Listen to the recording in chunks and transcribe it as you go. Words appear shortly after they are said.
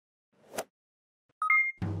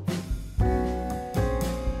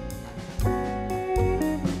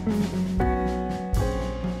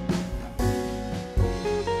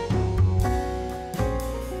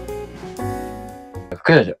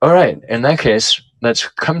Good. All right. In that case, let's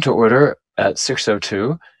come to order at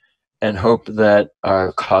 6:02 and hope that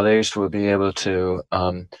our colleagues will be able to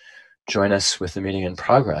join us with the meeting in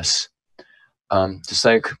progress. Just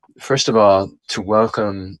like, first of all, to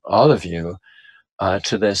welcome all of you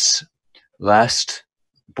to this last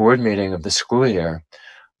board meeting of the school year.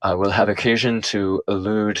 We'll have occasion to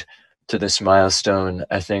allude to this milestone,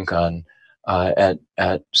 I think, on at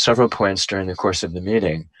several points during the course of the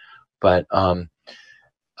meeting, but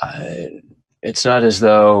it's not as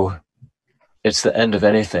though it's the end of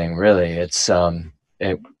anything, really.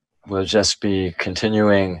 It will just be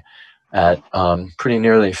continuing at pretty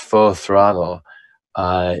nearly full throttle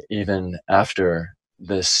even after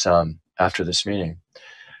this meeting.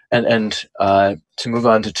 And to move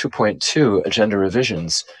on to 2.2, agenda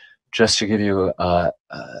revisions, just to give you a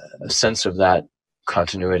sense of that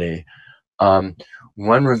continuity.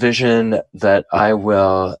 One revision that I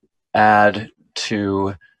will add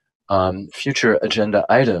to future agenda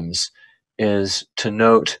items is to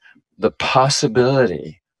note the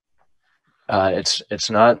possibility, it's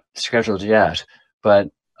not scheduled yet, but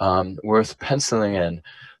worth penciling in,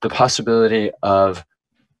 the possibility of,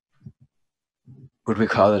 would we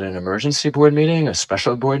call it an emergency board meeting, a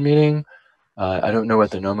special board meeting? I don't know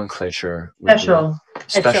what the nomenclature would be.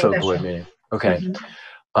 Special board meeting. Okay.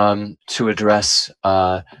 To address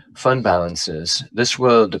fund balances. This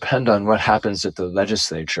will depend on what happens at the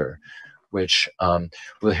legislature, which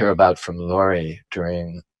we'll hear about from Lori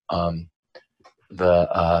during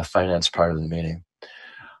the finance part of the meeting.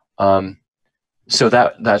 So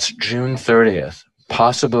that's June 30th,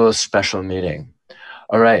 possible special meeting.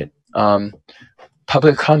 All right,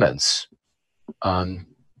 public comments on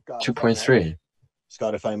 2.3.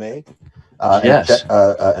 Scott, if I may. Yes.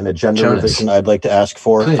 An agenda revision I'd like to ask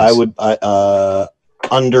for. Please. I would,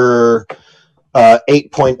 under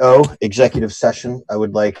 8.0 executive session, I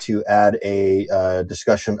would like to add a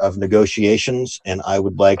discussion of negotiations, and I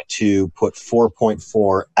would like to put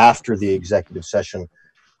 4.4 after the executive session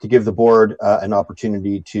to give the board an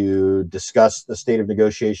opportunity to discuss the state of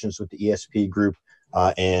negotiations with the ESP group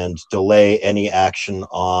and delay any action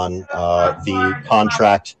on the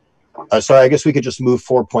contract. Sorry, I guess we could just move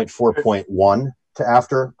 4.4.1 to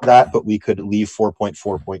after that, but we could leave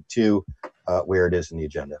 4.4.2 where it is in the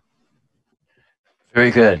agenda. Very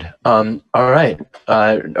good. All right.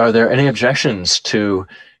 Are there any objections to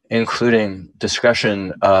including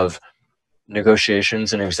discussion of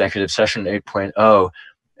negotiations in executive session 8.0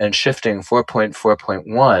 and shifting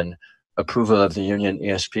 4.4.1, approval of the union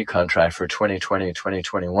ESP contract for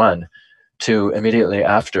 2020-2021, to immediately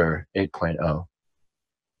after 8.0?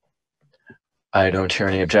 I don't hear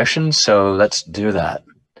any objections, so let's do that.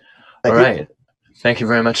 All right. Thank you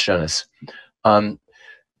very much, Jonas.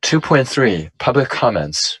 2.3, public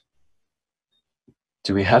comments.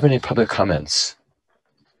 Do we have any public comments?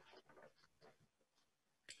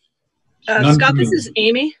 Scott, this is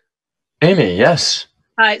Amy. Amy, yes.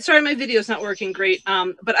 Hi, sorry, my video's not working great,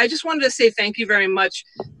 but I just wanted to say thank you very much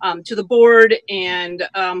to the board and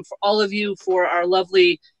for all of you for our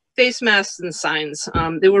lovely face masks and signs.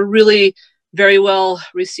 They were really very well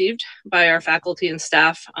received by our faculty and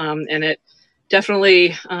staff, and it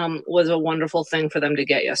definitely was a wonderful thing for them to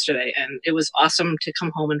get yesterday. And it was awesome to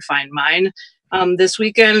come home and find mine this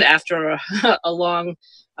weekend after a long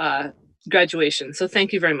graduation. So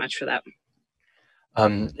thank you very much for that.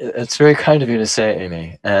 It's very kind of you to say,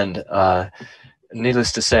 Amy. And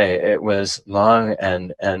needless to say, it was long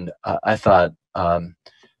and I thought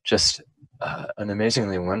just an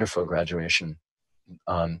amazingly wonderful graduation.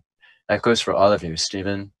 That goes for all of you,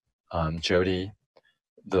 Stephen, Jody,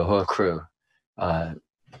 the whole crew.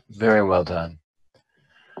 Very well done.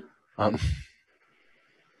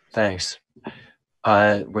 Thanks.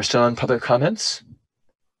 We're still on public comments?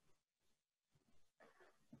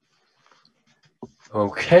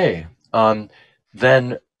 Okay.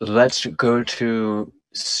 Then let's go to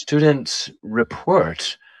student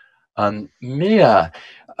report. Mia,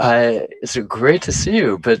 it's great to see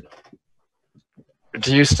you, but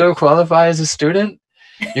do you still qualify as a student?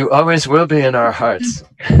 You always will be in our hearts.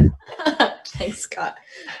 Thanks, Scott.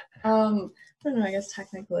 I don't know, I guess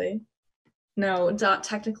technically. No,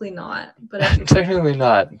 technically not. But technically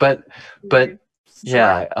not, but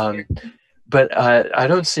yeah. But I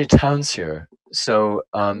don't see Towns here. So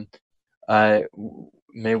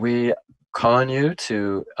may we call on you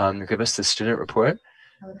to give us the student report?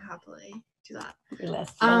 I would happily do that.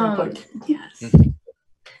 Yes.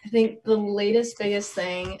 I think the latest biggest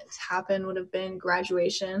thing to happen would have been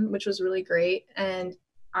graduation, which was really great. And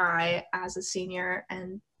I, as a senior,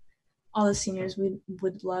 and all the seniors, we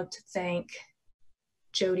would love to thank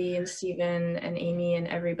Jody and Steven and Amy and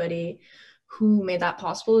everybody who made that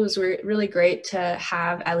possible. It was really great to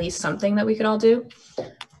have at least something that we could all do.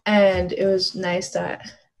 And it was nice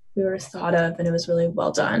that we were thought of, and it was really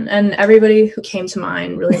well done. And everybody who came to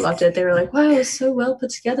mind really loved it. They were like, wow, it was so well put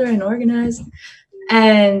together and organized.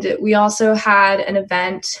 And we also had an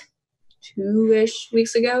event 2-ish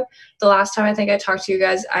weeks ago. The last time I think I talked to you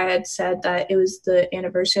guys, I had said that it was the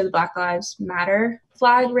anniversary of the Black Lives Matter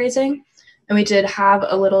flag raising. And we did have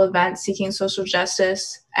a little event seeking social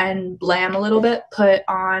justice and Blam a little bit, put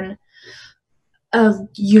on a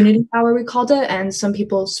unity hour, we called it. And some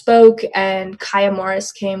people spoke, and Kaya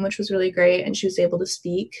Morris came, which was really great. And she was able to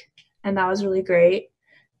speak, and that was really great.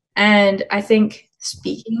 And I think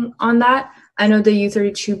speaking on that, I know the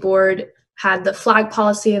U32 board had the flag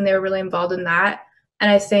policy and they were really involved in that.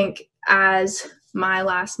 And I think as my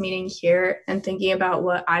last meeting here and thinking about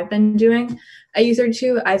what I've been doing at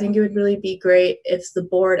U32, I think it would really be great if the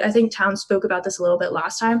board, I think Town spoke about this a little bit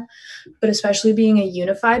last time, but especially being a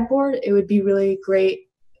unified board, it would be really great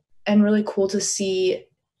and really cool to see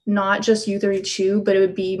not just U32, but it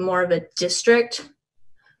would be more of a district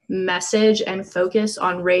message and focus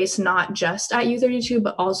on race, not just at U32,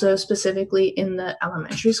 but also specifically in the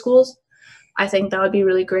elementary schools. I think that would be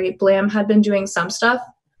really great. Blam had been doing some stuff,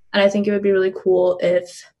 and I think it would be really cool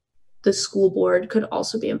if the school board could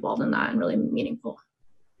also be involved in that and really meaningful.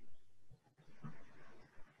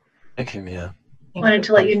 Thank you, Mia. I wanted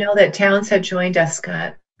to let you know that Towns had joined us,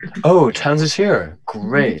 Scott. Oh, Towns is here.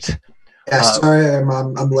 Great. Yeah, sorry,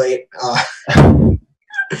 I'm late.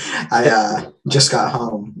 I just got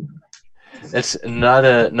home. It's not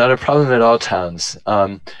a problem at all, Towns.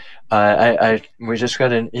 We just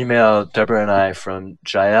got an email, Deborah and I, from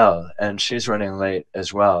Jael, and she's running late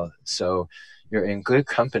as well. So you're in good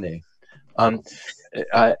company.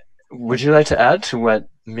 Would you like to add to what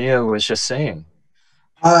Mia was just saying?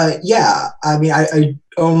 Yeah, I mean, I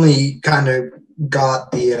only kind of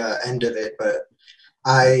got the end of it, but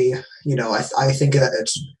I think that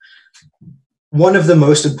it's one of the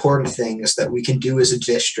most important things that we can do as a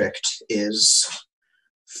district is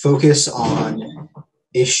focus on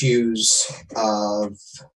issues of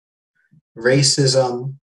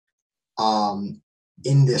racism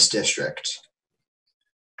in this district.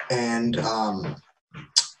 And,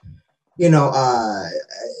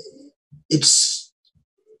 it's,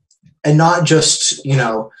 and not just,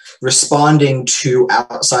 responding to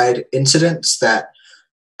outside incidents that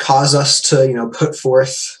cause us to, put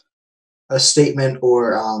forth a statement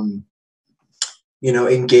or,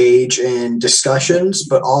 engage in discussions,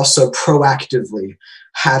 but also proactively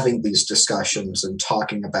having these discussions and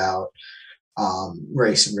talking about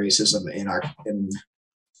race and racism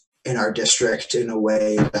in our district in a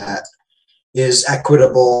way that is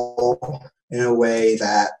equitable, in a way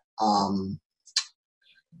that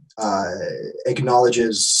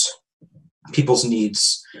acknowledges people's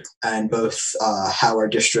needs and both how our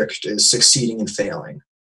district is succeeding and failing.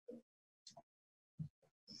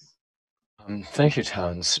 Thank you,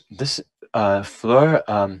 Towns. This, Fleur,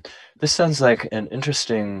 this sounds like an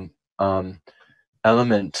interesting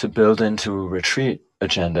element to build into a retreat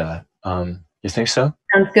agenda. You think so?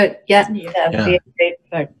 Sounds good. Yeah. That'd be a great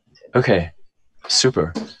start. Okay,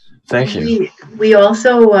 super. Thank you. We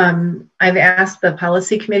also, I've asked the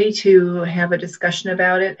policy committee to have a discussion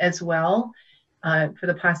about it as well, for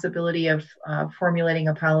the possibility of formulating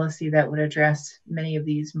a policy that would address many of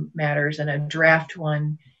these matters, and a draft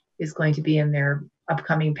one is going to be in their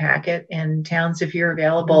upcoming packet. And Towns, if you're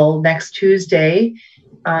available next Tuesday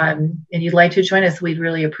and you'd like to join us, we'd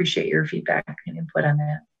really appreciate your feedback and input on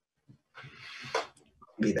that.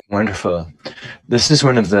 Wonderful. This is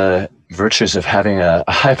one of the virtues of having a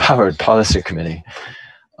high-powered policy committee.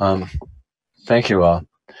 Thank you all.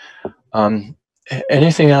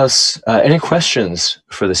 Anything else? Any questions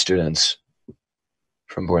for the students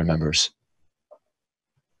from board members?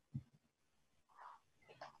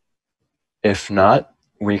 If not,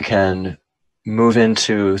 we can move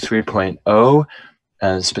into 3.0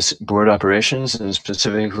 and board operations, and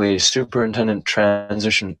specifically superintendent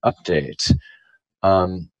transition update.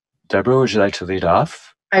 Deborah, would you like to lead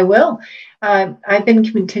off? I will. I've been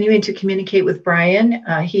continuing to communicate with Brian.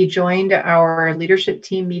 He joined our leadership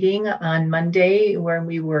team meeting on Monday, where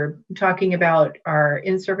we were talking about our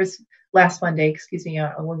in-service, last Monday, excuse me,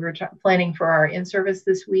 when we were planning for our in-service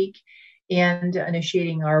this week, and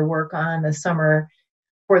initiating our work on the summer,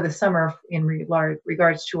 for the summer in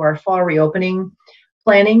regards to our fall reopening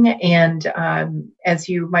planning. And as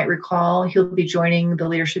you might recall, he'll be joining the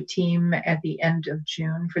leadership team at the end of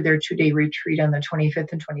June for their 2-day retreat on the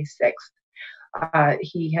 25th and 26th.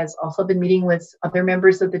 He has also been meeting with other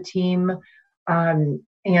members of the team And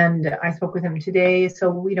I spoke with him today. So,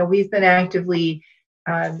 we've been actively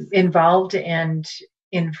involved and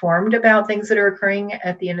informed about things that are occurring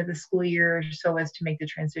at the end of the school year so as to make the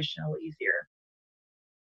transition a little easier.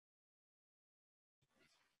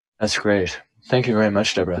 That's great. Thank you very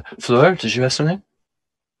much, Deborah. Fleur, did you have something?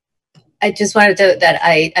 I just wanted to, that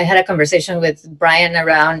I had a conversation with Brian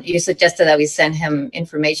around, you suggested that we send him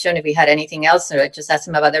information if we had anything else, so I just asked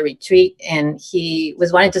him about the retreat, and he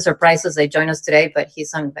was wanting to surprise us. They joined us today, but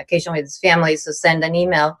he's on vacation with his family, so send an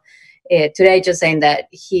email today just saying that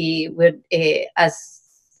he would, as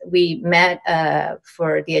we met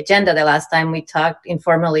for the agenda the last time, we talked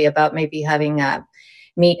informally about maybe having a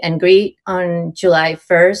meet and greet on July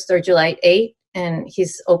 1st or July 8th, and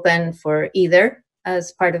he's open for either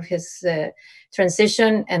as part of his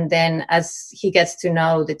transition. And then as he gets to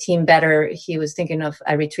know the team better, he was thinking of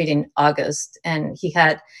a retreat in August, and he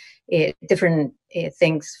had different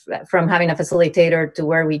things from having a facilitator to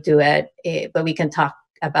where we do it, but we can talk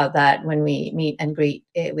about that when we meet and greet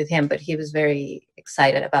with him. But he was very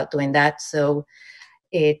excited about doing that. So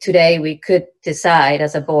today we could decide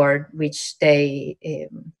as a board which day,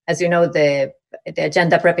 as you know, the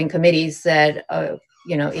agenda prepping committee said,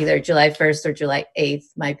 either July 1st or July 8th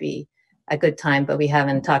might be a good time, but we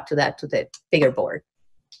haven't talked to the bigger board.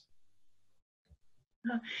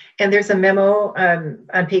 And there's a memo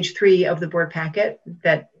on page 3 of the board packet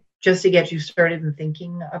that just to get you started in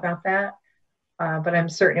thinking about that. But I'm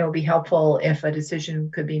certain it will be helpful if a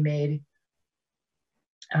decision could be made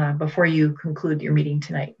before you conclude your meeting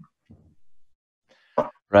tonight.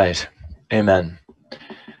 Right. Amen.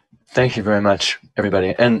 Thank you very much,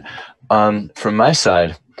 everybody. And from my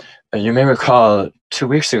side, you may recall 2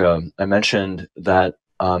 weeks ago, I mentioned that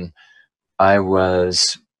I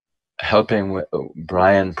was helping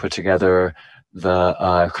Brian put together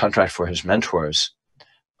the contract for his mentors.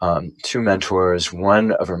 2 mentors,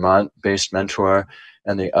 one a Vermont-based mentor,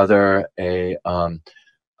 and the other a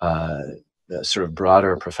sort of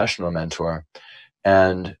broader professional mentor.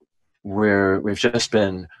 And we've just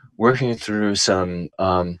been working through some,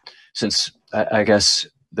 since I guess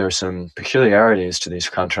there are some peculiarities to these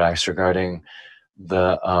contracts regarding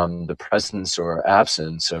the presence or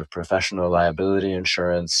absence of professional liability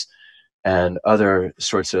insurance and other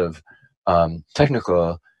sorts of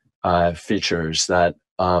technical features that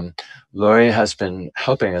Lori has been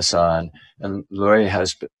helping us on, and Lori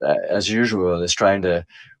has, as usual, is trying to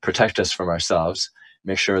protect us from ourselves,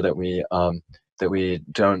 make sure that we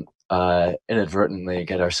don't inadvertently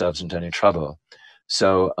get ourselves into any trouble.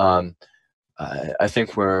 So I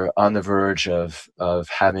think we're on the verge of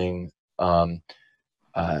having one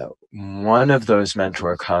of those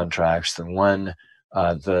mentor contracts, the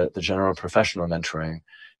general professional mentoring,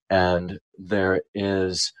 and there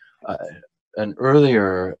is an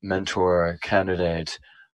earlier mentor candidate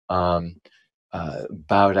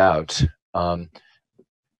bowed out,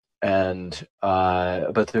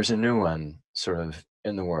 but there's a new one sort of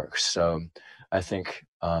in the works. So I think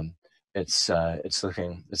it's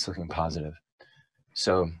looking positive.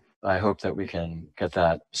 So I hope that we can get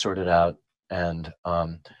that sorted out and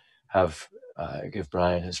give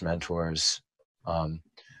Brian his mentors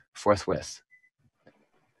forthwith.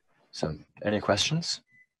 So any questions?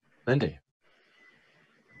 Lindy?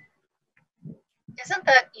 Isn't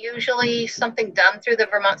that usually something done through the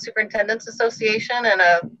Vermont Superintendents Association, and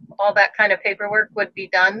all that kind of paperwork would be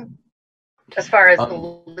done as far as the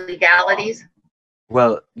legalities?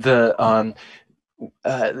 Well,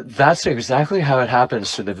 that's exactly how it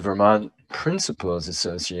happens to the Vermont Principals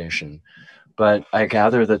Association. But I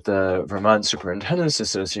gather that the Vermont Superintendents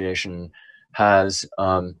Association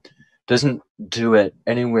doesn't do it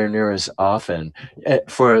anywhere near as often.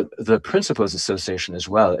 For the Principals Association as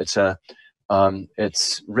well, it's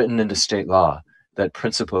written into state law that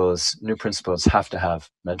new principals have to have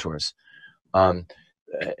mentors.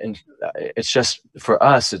 And it's just, for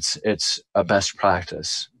us, it's a best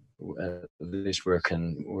practice. At least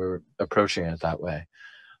we're approaching it that way.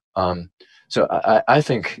 So I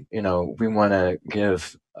think, we want to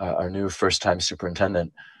give our new first-time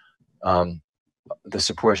superintendent the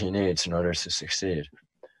support he needs in order to succeed.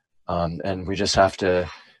 And we just have to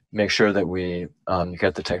make sure that we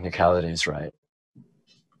get the technicalities right.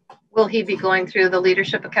 Will he be going through the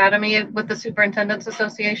Leadership Academy with the Superintendents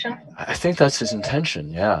Association? I think that's his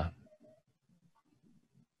intention, yeah.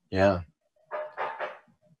 Yeah.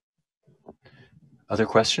 Other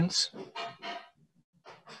questions?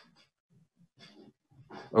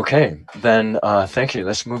 Okay, then thank you.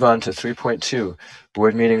 Let's move on to 3.2,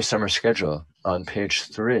 Board Meeting Summer Schedule on page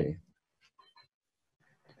 3.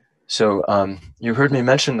 So you heard me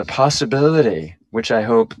mention the possibility, which I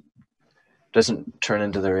hope doesn't turn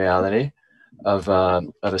into the reality of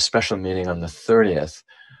a special meeting on the 30th.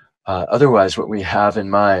 Otherwise, what we have in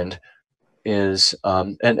mind is,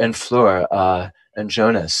 and Fleur and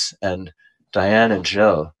Jonas and Diane and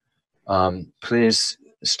Jill, please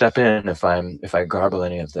step in if I garble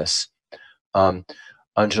any of this. On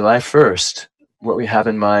July 1st, what we have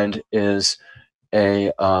in mind is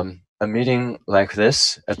a meeting like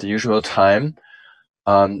this at the usual time,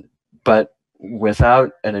 but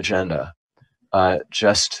without an agenda,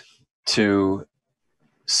 just to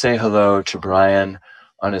say hello to Brian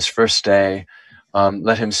on his first day,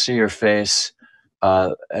 let him see your face,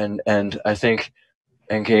 and I think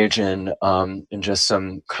engage in just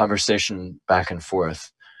some conversation back and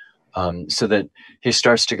forth, so that he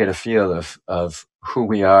starts to get a feel of who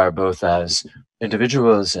we are, both as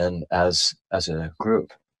individuals and as a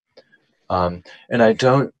group. And I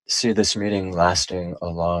don't see this meeting lasting a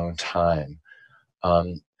long time.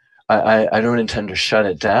 I don't intend to shut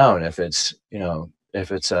it down if it's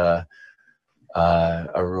a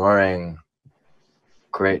roaring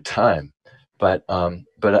great time, but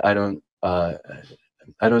I don't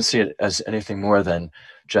see it as anything more than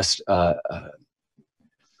just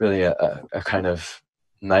really a kind of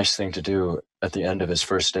nice thing to do at the end of his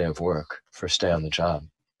first day of work, first day on the job.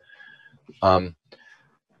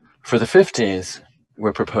 For the 15th,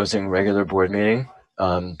 we're proposing regular board meeting,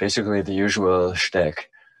 basically the usual shtick,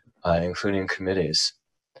 including committees.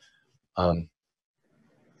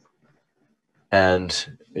 And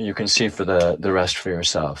you can see for the rest for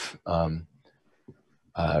yourself.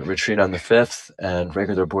 Retreat on the 5th and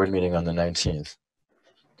regular board meeting on the 19th.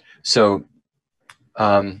 So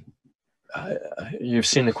you've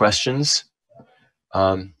seen the questions.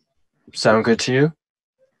 Sound good to you?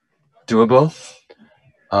 Doable?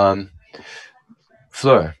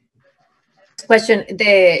 Fleur. Question,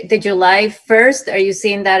 the July 1st, are you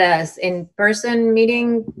seeing that as in-person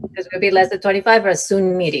meeting? It's going to be less than 25 or a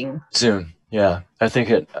Zoom meeting? Zoom, yeah. I think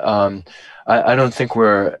it, I don't think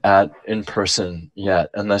we're at in-person yet,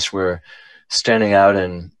 unless we're standing out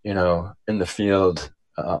in the field,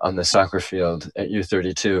 on the soccer field at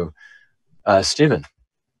U32. Stephen.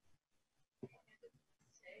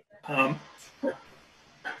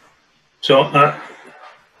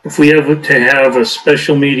 If we have to have a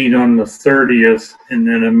special meeting on the 30th and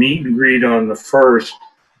then a meet and greet on the 1st,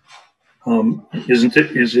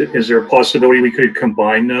 is there a possibility we could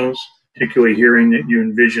combine those, particularly hearing that you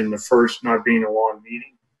envision the 1st not being a long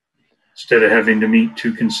meeting instead of having to meet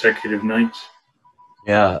 2 consecutive nights?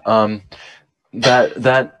 Yeah,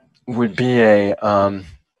 that would be a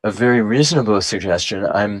very reasonable suggestion.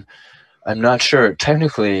 I'm not sure.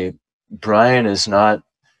 Technically, Brian is not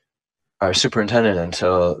our superintendent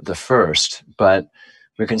until the 1st, but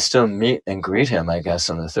we can still meet and greet him, I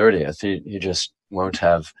guess, on the 30th. He just won't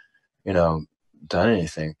have, done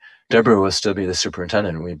anything. Deborah will still be the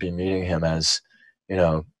superintendent. We'd be meeting him as,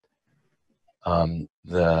 the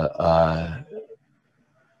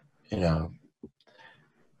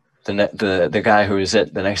guy who is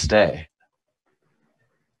it the next day.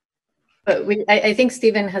 But I think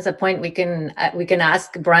Stephen has a point. We can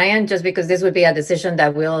ask Brian, just because this would be a decision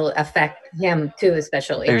that will affect him too,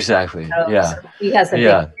 especially. Exactly. So he has a big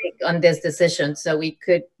take on this decision, so we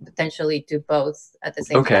could potentially do both at the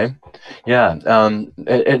same time. Okay. Yeah.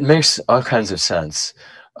 It makes all kinds of sense.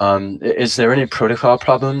 Is there any protocol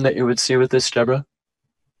problem that you would see with this, Deborah?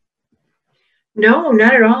 No,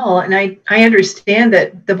 not at all. And I understand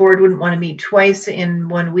that the board wouldn't want to meet twice in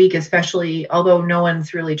 1 week, especially although no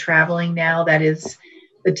one's really traveling now. That is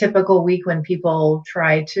the typical week when people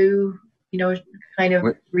try to, kind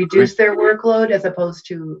of reduce their workload as opposed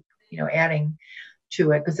to, adding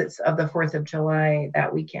to it, because it's of the 4th of July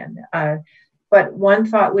that weekend. But one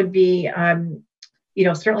thought would be,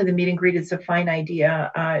 certainly the meet and greet is a fine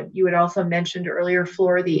idea. You had also mentioned earlier,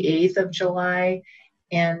 Fleur, the 8th of July.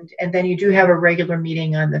 And then you do have a regular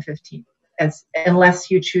meeting on the 15th,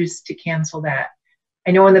 unless you choose to cancel that.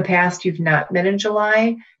 I know in the past you've not met in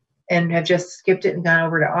July and have just skipped it and gone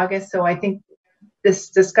over to August. So I think this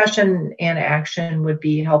discussion and action would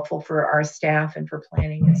be helpful for our staff and for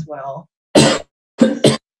planning as well.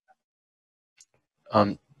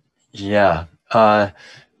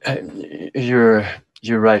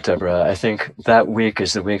 You're right, Deborah. I think that week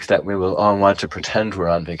is the week that we will all want to pretend we're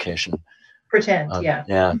on vacation. Pretend, yeah.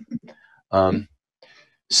 Yeah.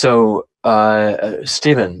 So,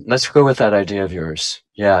 Stephen, let's go with that idea of yours.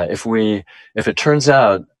 Yeah, if it turns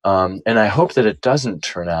out, and I hope that it doesn't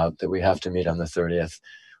turn out that we have to meet on the 30th,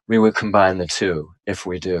 we would combine the two if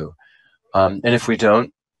we do. And if we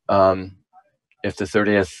don't, if the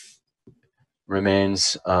 30th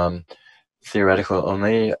remains theoretical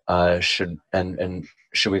only. Should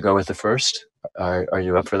we go with the first? Are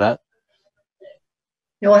you up for that?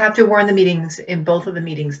 You'll have to warn the meetings in both of the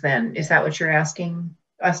meetings then. Is that what you're asking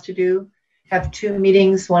us to do? Have 2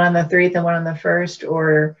 meetings, one on the 3rd and one on the 1st,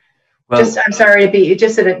 or well, just, I'm sorry to be,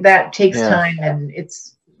 just that takes time, and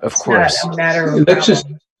it's course not a matter of Let's just,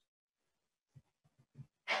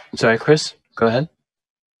 sorry, Chris, go ahead.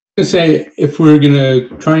 I was gonna say, if we're gonna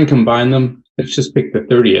try and combine them, let's just pick the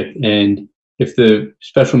 30th, and if the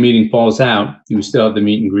special meeting falls out, you still have the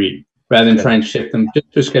meet and greet, rather than try and shift them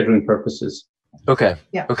just for scheduling purposes. Okay.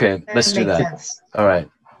 Yeah. Okay. Let's do that. Sense. All right.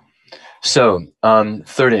 So,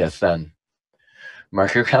 30th then.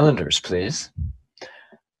 Mark your calendars, please.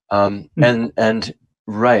 And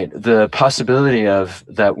right, the possibility of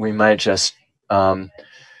that we might just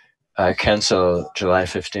cancel July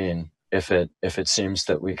 15 if it seems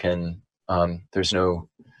that we can. There's no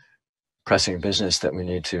pressing business that we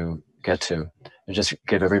need to get to, and just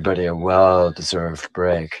give everybody a well-deserved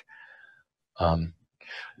break.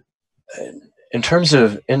 In terms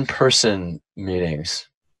of in-person meetings,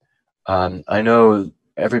 I know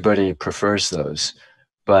everybody prefers those,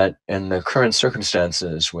 but in the current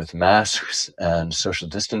circumstances with masks and social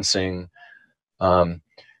distancing,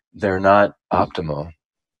 they're not optimal,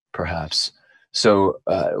 perhaps. So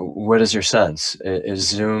what is your sense? Is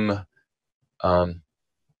Zoom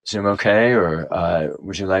okay, or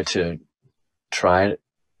would you like to try it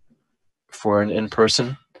for an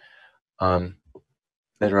in-person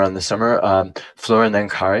later on this summer? Flora and then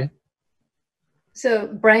Kari. So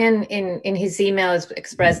Brian, in his emails,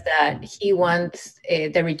 expressed that he wants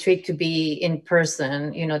the retreat to be in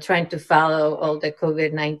person, trying to follow all the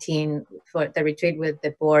COVID-19 for the retreat with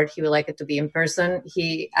the board. He would like it to be in person.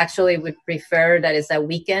 He actually would prefer that it's a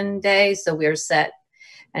weekend day, so we're set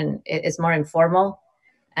and it's more informal.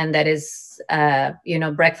 And that is,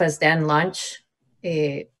 breakfast and lunch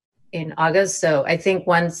in August. So I think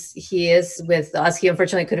once he is with us, he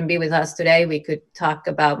unfortunately couldn't be with us today. We could talk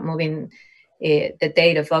about moving the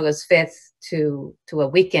date of August 5th to a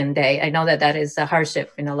weekend day. I know that is a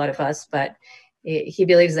hardship in a lot of us, but he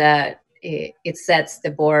believes that it sets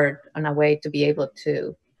the board on a way to be able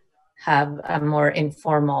to have a more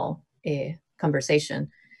informal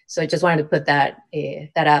conversation. So I just wanted to put that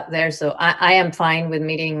out there. So I am fine with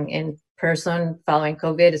meeting in person following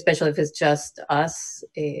COVID, especially if it's just us.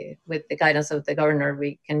 With the guidance of the governor,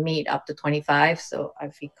 we can meet up to 25. So I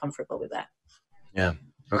feel comfortable with that. Yeah.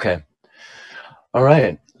 Okay. All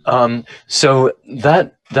right. So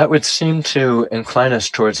that would seem to incline us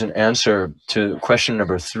towards an answer to question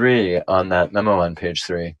number 3 on that memo on page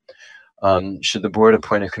 3. Should the board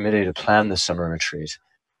appoint a committee to plan the summer retreat?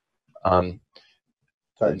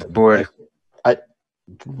 The board.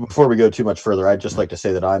 Before we go too much further, I'd just like to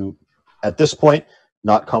say that I'm, at this point,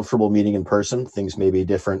 not comfortable meeting in person. Things may be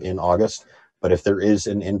different in August, but if there is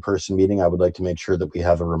an in-person meeting, I would like to make sure that we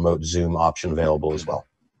have a remote Zoom option available as well.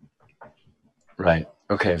 Right.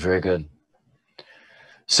 Okay. Very good.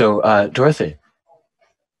 So, Dorothy.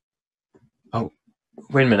 Oh,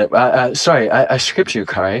 wait a minute. Sorry, I skipped you,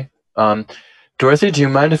 Kari. Dorothy, do you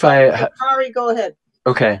mind if I? Kari, go ahead.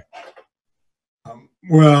 Okay.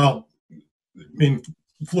 Well, I mean,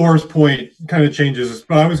 Flora's point kind of changes,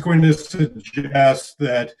 but I was going to suggest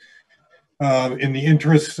that in the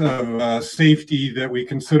interest of safety, that we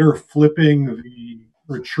consider flipping the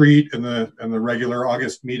retreat and the regular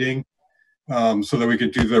August meeting, so that we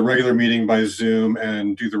could do the regular meeting by Zoom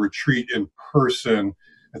and do the retreat in person.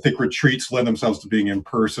 I think retreats lend themselves to being in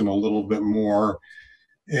person a little bit more,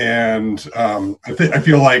 and I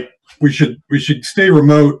feel like we should stay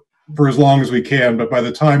remote for as long as we can. But by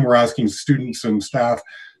the time we're asking students and staff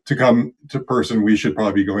to come to person, we should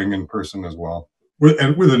probably be going in person as well, with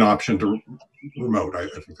an option to remote. I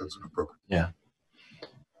think that's appropriate. Yeah.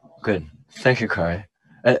 Good. Thank you, Kari.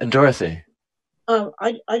 And Dorothy.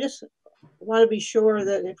 I just want to be sure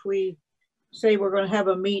that if we say we're going to have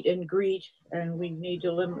a meet and greet and we need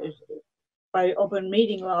to limit it by open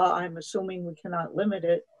meeting law, I'm assuming we cannot limit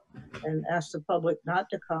it and ask the public not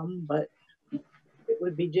to come, but it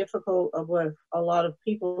would be difficult if a lot of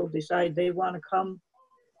people decide they want to come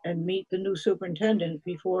and meet the new superintendent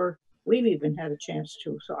before we've even had a chance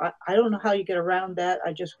to. So I don't know how you get around that.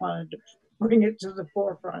 I just wanted to bring it to the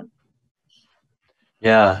forefront.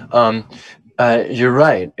 Yeah, you're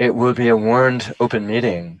right. It will be a warned open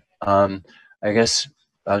meeting. I guess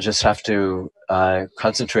I'll just have to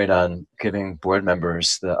concentrate on giving board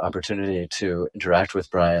members the opportunity to interact with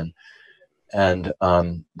Brian, and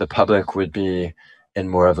the public would be in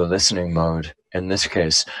more of a listening mode in this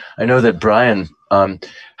case. I know that Brian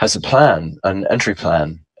has a plan, an entry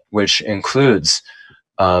plan, which includes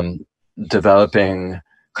developing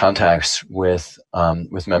contacts with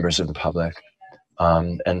members of the public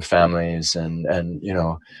and families and you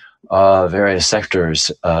know various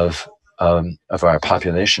sectors of our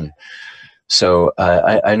population. So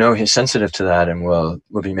I know he's sensitive to that, and will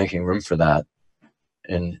be making room for that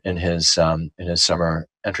in his summer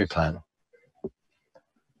entry plan.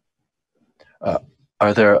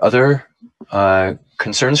 Are there other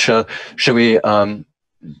concerns? Should we?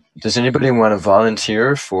 Does anybody want to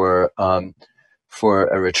volunteer for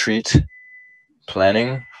a retreat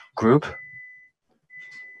planning group?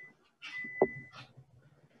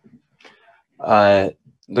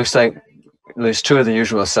 Looks like at least two of the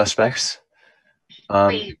usual suspects.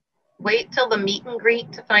 We wait till the meet and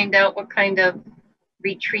greet to find out what kind of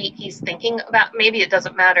retreat he's thinking about. Maybe it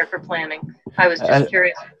doesn't matter for planning. I was just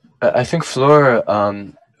curious. I think Fleur,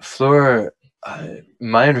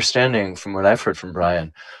 my understanding from what I've heard from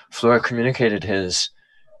Brian, Fleur communicated his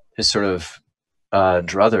sort of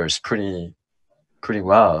druthers pretty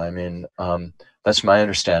well. I mean, that's my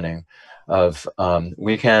understanding of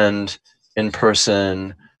weekend, in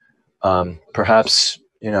person, perhaps,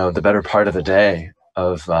 you know, the better part of a day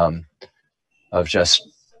of just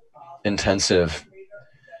intensive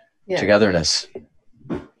togetherness.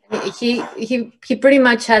 He pretty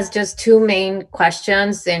much has just two main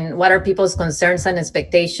questions, and what are people's concerns and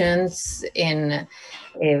expectations. In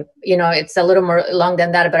you know, it's a little more long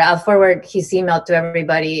than that, but I'll forward his email to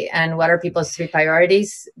everybody. And what are people's three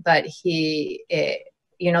priorities? But he,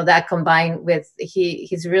 you know, that combined with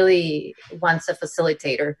he's really wants a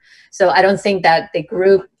facilitator. So I don't think that the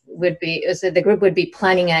group would be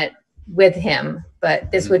planning it with him,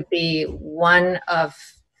 but this would be one of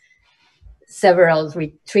several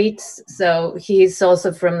retreats. So he's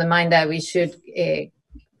also from the mind that we should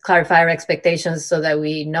clarify our expectations so that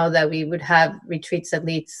we know that we would have retreats at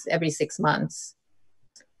least every 6 months.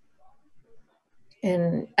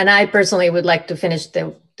 And I personally would like to finish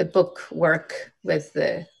the book work with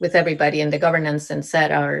everybody and the governance and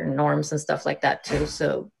set our norms and stuff like that too.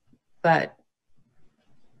 So, but.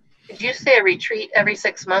 Did you say a retreat every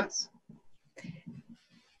 6 months?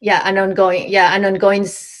 Yeah, an ongoing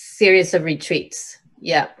series of retreats.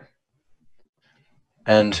 Yeah.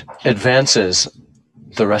 And advances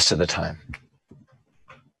the rest of the time.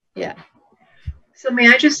 Yeah. So may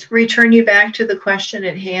I just return you back to the question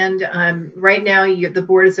at hand? Right now, the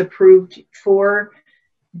board has approved 4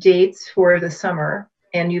 dates for the summer,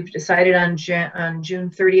 and you've decided on June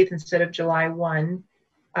 30th instead of July 1.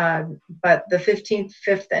 But the 15th,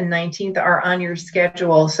 5th, and 19th are on your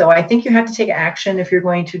schedule. So I think you have to take action if you're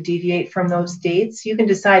going to deviate from those dates. You can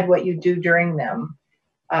decide what you do during them.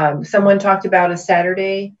 Someone talked about a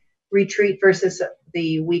Saturday retreat versus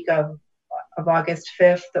the week of August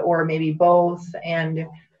 5th, or maybe both. And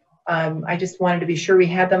I just wanted to be sure we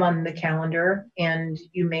had them on the calendar, and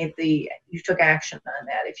you took action on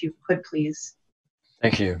that. If you could, please.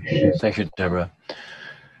 Thank you, Deborah.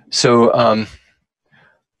 So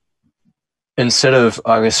instead of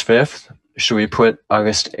August 5th, should we put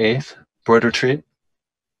August 8th board retreat?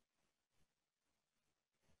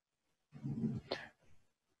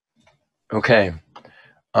 Okay.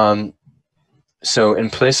 So in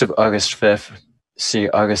place of August 5th, see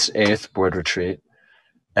August 8th board retreat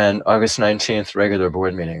and August 19th regular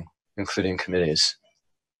board meeting, including committees.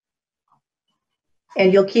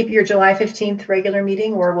 And you'll keep your July 15th regular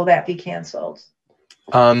meeting, or will that be canceled?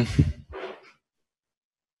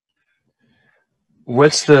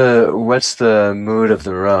 What's the mood of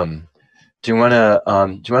the room? Do you want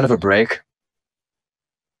to have a break?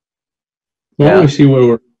 Well, we see where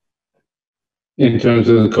we're in terms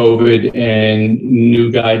of the COVID and new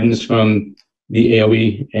guidance from the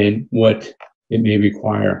AOE and what it may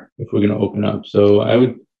require if we're going to open up. So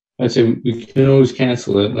I'd say we can always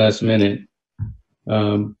cancel it last minute,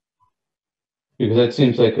 because that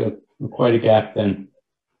seems like quite a gap then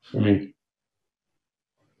for me.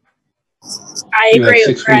 I agree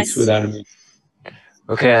with 6 Chris. weeks without a meeting.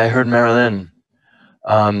 Okay, I heard Marilyn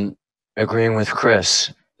agreeing with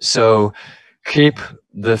Chris. So keep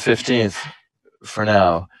the 15th for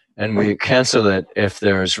now, and we cancel it if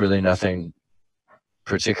there's really nothing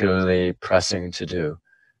particularly pressing to do.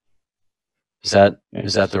 Is that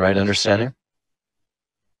the right understanding?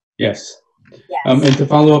 Yes. Yes. And to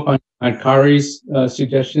follow up on Kari's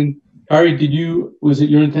suggestion, Kari, was it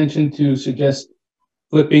your intention to suggest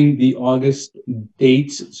flipping the August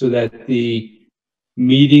dates so that the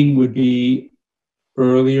meeting would be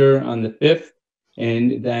earlier on the 5th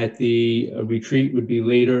and that the retreat would be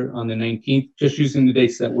later on the 19th, just using the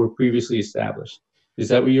dates that were previously established? Is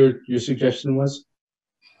that what your suggestion was?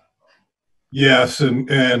 Yes, and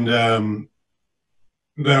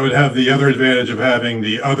that would have the other advantage of having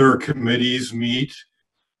the other committees meet,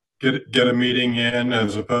 get a meeting in,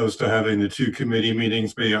 as opposed to having the two committee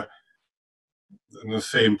meetings be in the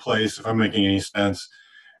same place, if I'm making any sense.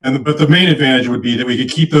 But the main advantage would be that we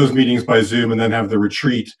could keep those meetings by Zoom and then have the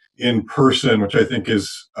retreat in person, which I think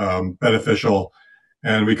is beneficial.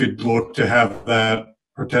 And we could look to have that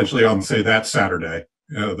potentially on, say, that Saturday,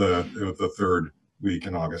 the third week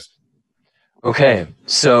in August. Okay,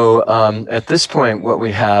 so at this point, what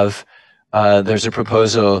we have, there's a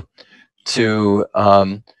proposal to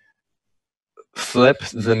flip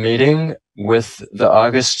the meeting with the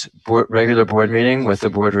August regular board meeting with the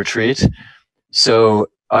board retreat. So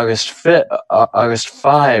August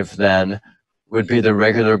 5 then would be the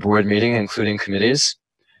regular board meeting, including committees.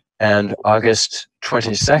 And August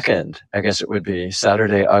 22nd, I guess it would be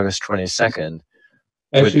Saturday, August 22nd.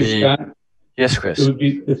 Actually, Scott, yes, Chris. It would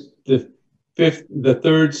be the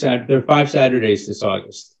third Saturday. There are 5 Saturdays this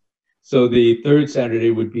August. So the third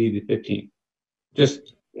Saturday would be the 15th.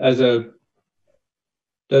 Just as a,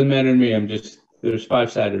 doesn't matter to me. There's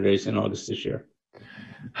 5 Saturdays in August this year.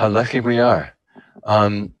 How lucky we are.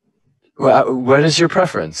 What is your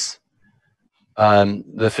preference? The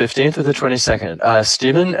 15th or the 22nd?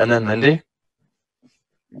 Stephen and then Lindy?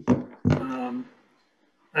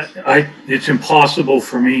 It's impossible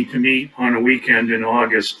for me to meet on a weekend in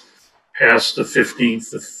August past the 15th.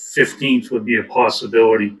 The 15th would be a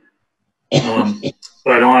possibility.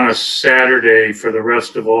 But on a Saturday for the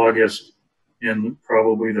rest of August and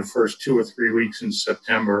probably the first 2 or 3 weeks in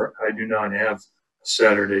September, I do not have a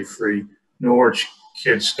Saturday free, nor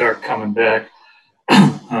kids start coming back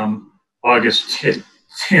August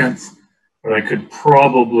 10th, but I could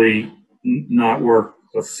probably not work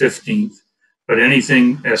the 15th. But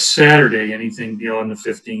anything as Saturday, anything beyond the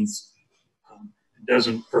 15th, it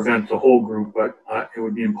doesn't prevent the whole group, but it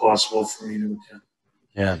would be impossible for me to attend.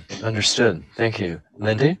 Yeah, understood. Thank you.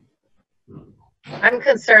 Lindy? I'm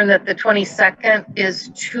concerned that the 22nd is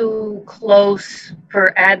too close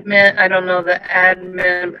for admin. I don't know that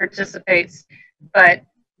admin participates, but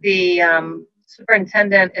the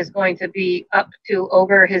superintendent is going to be up to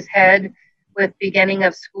over his head with beginning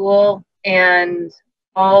of school and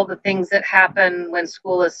all the things that happen when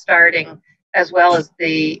school is starting, as well as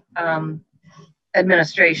the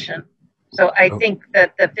administration. So I think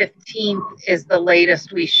that the 15th is the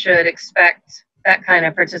latest we should expect that kind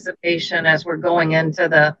of participation as we're going into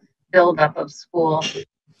the buildup of school.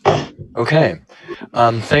 Okay,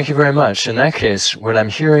 thank you very much. In that case, what I'm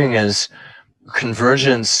hearing is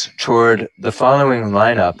convergence toward the following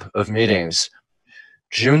lineup of meetings.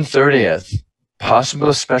 June 30th,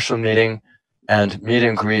 possible special meeting and meet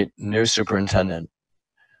and greet new superintendent.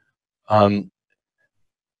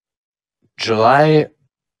 July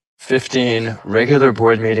 15, regular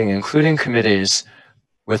board meeting, including committees,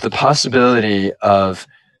 with the possibility of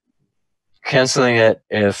canceling it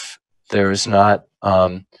if there's not,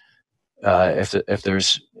 if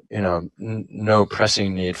there's, no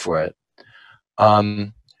pressing need for it.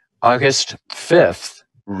 August 5th,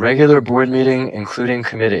 regular board meeting, including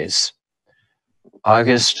committees.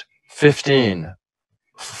 August 15,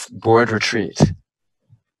 board retreat.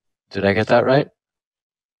 Did I get that right?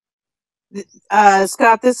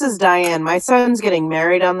 Scott, this is Diane. My son's getting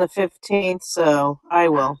married on the 15th, so I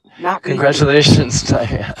will not. Congratulations,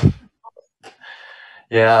 Diane.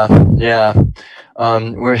 Yeah.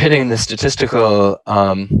 We're hitting the statistical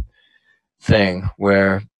thing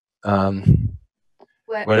where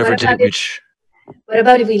whatever date which. What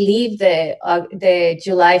about if we leave the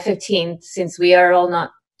July 15th, since we are all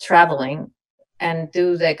not traveling, and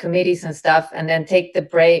do the committees and stuff, and then take the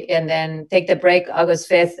break, August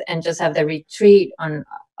 5th, and just have the retreat on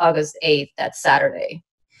August 8th, that Saturday.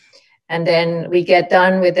 And then we get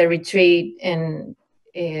done with the retreat, and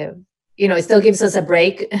it still gives us a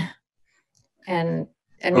break, and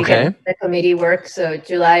we get the committee work. So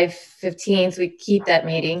July 15th, we keep that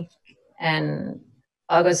meeting, and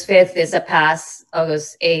August 5th is a pass.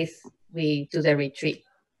 August 8th, we do the retreat.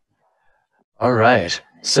 All right.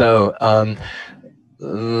 So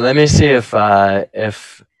let me see if I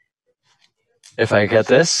get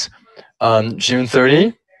this. June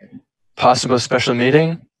 30, possible special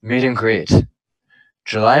meeting, meet and greet.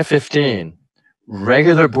 July 15,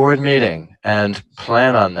 regular board meeting, and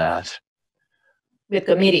plan on that. With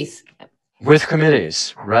committees. With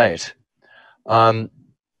committees, right.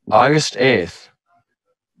 August 8th,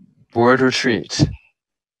 board retreat.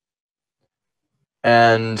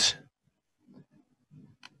 And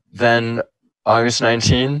then August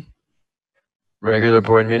 19, regular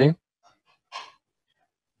board meeting.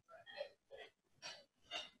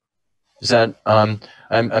 Is that,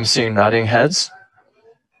 I'm seeing nodding heads.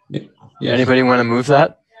 Yes. Anybody want to move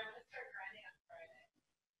that?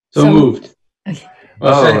 So moved.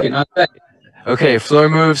 Oh. Second. Second. Okay, Floor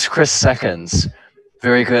moves, Chris seconds.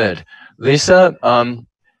 Very good. Lisa,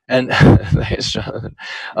 and thanks, Jonathan.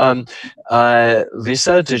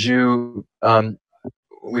 Lisa, did you,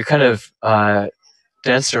 we kind of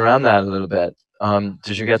danced around that a little bit.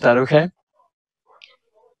 Did you get that okay?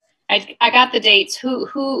 I got the dates.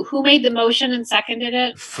 Who made the motion and seconded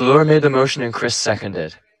it? Floor made the motion and Chris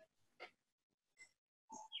seconded.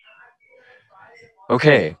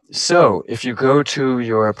 Okay, so if you go to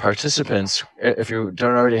your participants, if you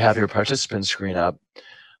don't already have your participant screen up,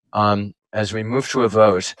 as we move to a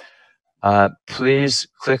vote, please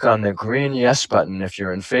click on the green yes button if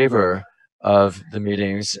you're in favor of the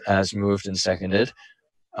meetings as moved and seconded,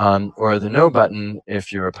 or the no button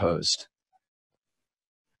if you're opposed.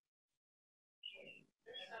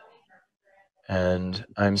 And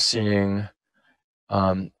I'm seeing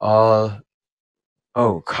Kari,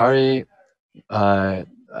 I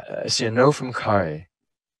see a no from Kari.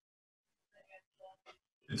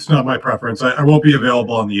 It's not my preference. I won't be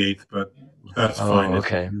available on the 8th, but that's fine.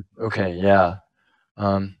 Okay. Okay. Yeah.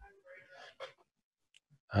 I'm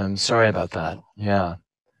sorry about that. Yeah.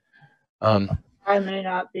 I may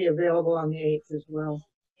not be available on the 8th as well.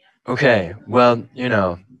 Okay. Well,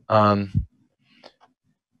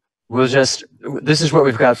 this is what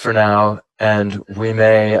we've got for now, and we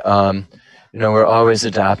may, we're always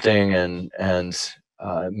adapting and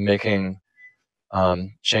making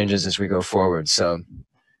changes as we go forward. So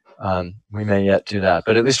we may yet do that,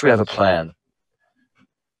 but at least we have a plan.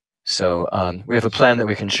 So we have a plan that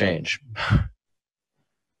we can change.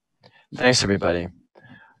 Thanks, everybody.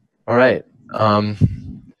 All right.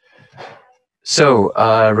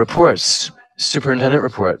 Reports. Superintendent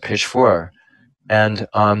report, page 4. And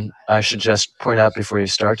I should just point out before you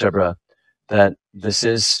start, Deborah, that this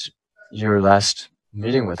is your last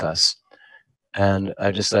meeting with us. And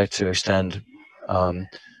I'd just like to extend, on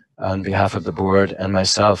behalf of the board and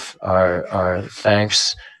myself, our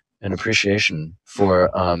thanks and appreciation for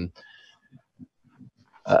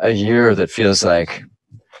a year that feels like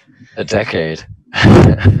a decade.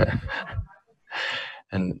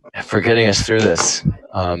 And for getting us through this,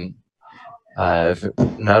 not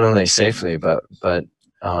only safely, but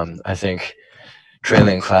I think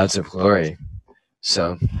trailing clouds of glory.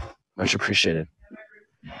 So much appreciated.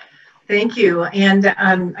 Thank you. And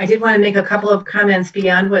I did want to make a couple of comments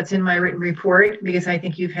beyond what's in my written report, because I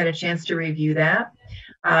think you've had a chance to review that.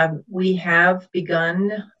 We have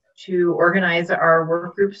begun to organize our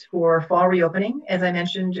work groups for fall reopening, as I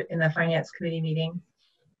mentioned in the Finance Committee meeting.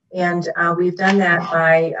 And we've done that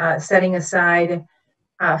by setting aside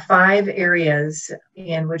 5 areas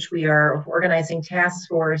in which we are organizing task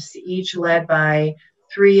force, each led by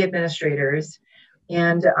 3 administrators.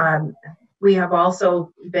 And we have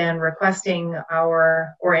also been requesting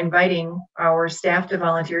inviting our staff to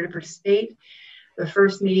volunteer to participate. The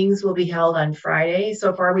first meetings will be held on Friday.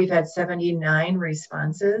 So far, we've had 79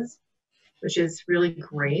 responses, which is really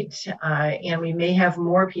great. And we may have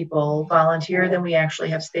more people volunteer than we actually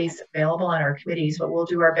have space available on our committees, but we'll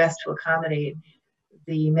do our best to accommodate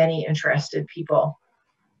the many interested people.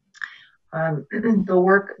 The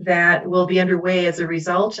work that will be underway as a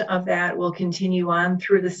result of that will continue on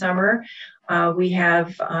through the summer. We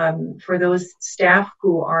have, for those staff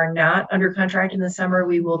who are not under contract in the summer,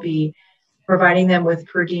 we will be providing them with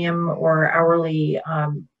per diem or hourly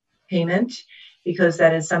payment, because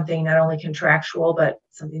that is something not only contractual, but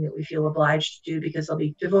something that we feel obliged to do because they'll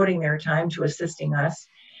be devoting their time to assisting us.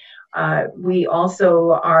 We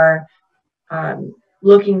also are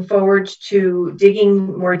looking forward to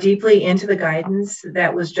digging more deeply into the guidance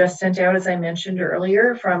that was just sent out, as I mentioned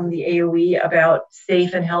earlier, from the AOE about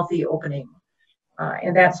safe and healthy opening.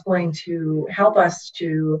 And that's going to help us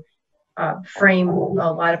to frame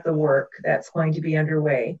a lot of the work that's going to be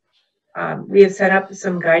underway. We have set up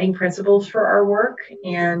some guiding principles for our work,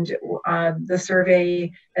 and the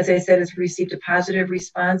survey, as I said, has received a positive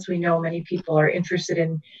response. We know many people are interested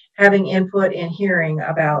in having input and hearing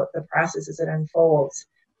about the process as it unfolds.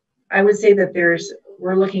 I would say that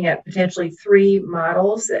we're looking at potentially 3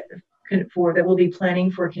 models that we'll be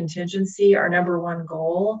planning for contingency. Our number 1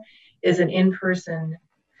 goal is an in-person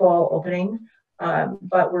fall opening.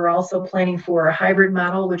 But we're also planning for a hybrid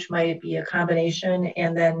model, which might be a combination,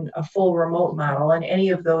 and then a full remote model. And any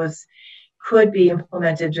of those could be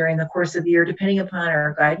implemented during the course of the year, depending upon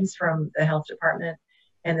our guidance from the health department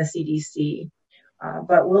and the CDC.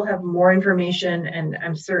 But we'll have more information, and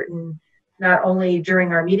I'm certain not only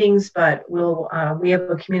during our meetings, but we have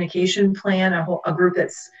a communication plan, a group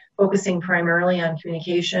that's focusing primarily on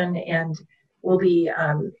communication, and we'll be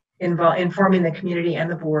informing the community and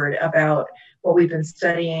the board about what we've been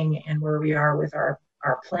studying and where we are with our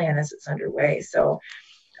plan as it's underway. So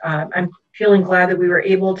I'm feeling glad that we were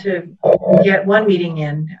able to get one meeting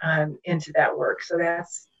into that work. So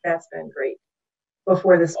that's been great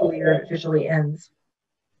before the school year officially ends.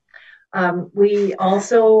 We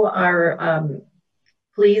also are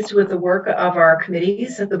pleased with the work of our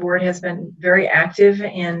committees. The board has been very active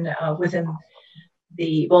in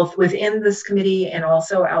both within this committee and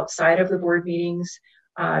also outside of the board meetings.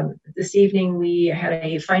 This evening we had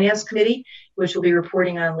a finance committee, which we'll be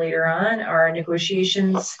reporting on later on. Our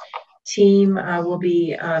negotiations team will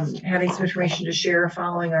be having some information to share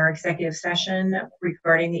following our executive session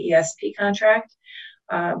regarding the ESP contract.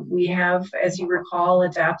 We have, as you recall,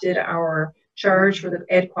 adopted our charge for the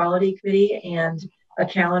Ed Quality Committee and a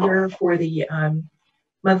calendar for the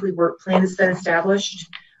monthly work plan has been established.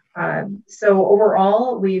 So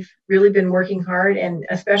overall, we've really been working hard, and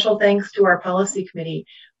a special thanks to our policy committee,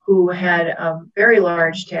 who had a very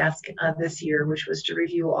large task this year, which was to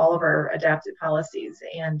review all of our adopted policies.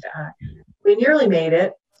 And we nearly made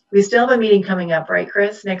it. We still have a meeting coming up, right,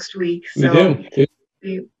 Chris, next week? So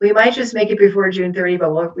we might just make it before June 30,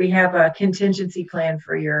 but we have a contingency plan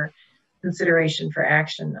for your consideration for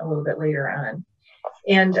action a little bit later on.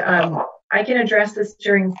 And I can address this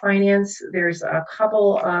during finance. There's a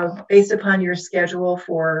couple of, based upon your schedule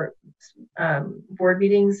for board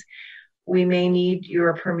meetings, we may need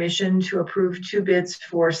your permission to approve 2 bids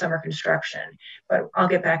for summer construction, but I'll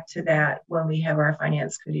get back to that when we have our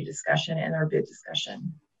finance committee discussion and our bid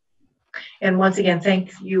discussion. And once again,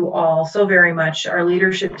 thank you all so very much, our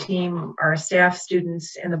leadership team, our staff,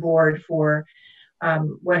 students, and the board for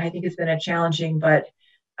what I think has been a challenging but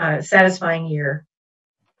satisfying year.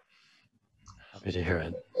 Happy to hear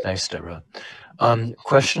it. Thanks, Deborah.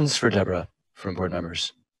 Questions for Deborah from board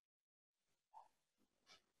members?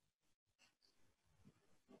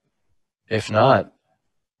 If not,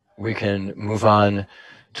 we can move on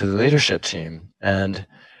to the leadership team. And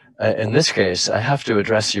in this case, I have to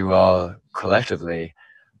address you all collectively,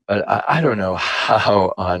 but I don't know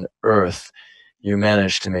how on earth you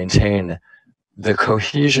manage to maintain the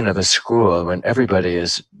cohesion of a school when everybody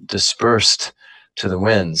is dispersed to the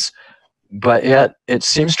winds. But yet it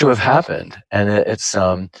seems to have happened, and it's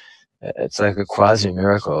like a quasi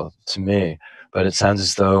miracle to me. But it sounds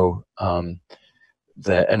as though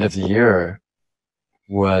the end of the year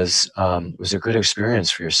was a good experience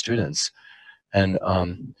for your students, and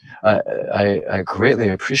I greatly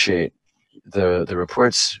appreciate the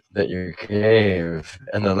reports that you gave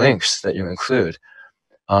and the links that you include.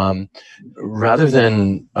 Rather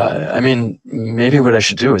than, I mean, maybe what I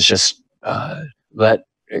should do is just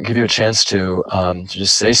give you a chance to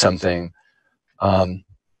just say something, you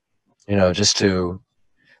know, just to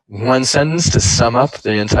one sentence to sum up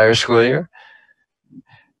the entire school year.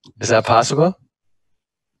 Is that possible?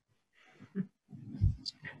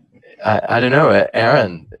 I don't know,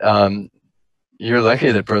 Aaron. You're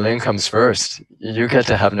lucky that Berlin comes first. You get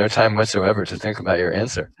to have no time whatsoever to think about your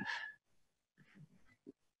answer.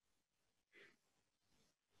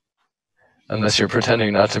 Unless you're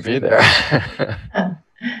pretending not to be there.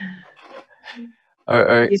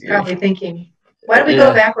 He's probably thinking, why don't we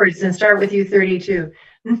go backwards and start with you 32?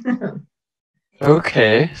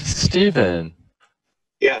 Okay, Stephen.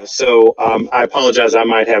 Yeah, so I apologize. I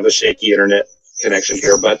might have a shaky internet connection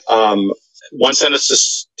here, but one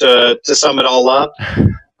sentence to sum it all up.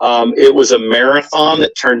 It was a marathon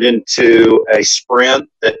that turned into a sprint,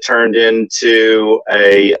 that turned into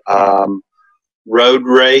a road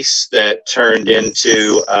race, that turned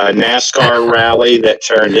into a NASCAR rally, that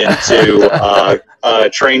turned into a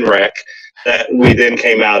train wreck that we then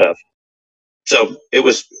came out of. So it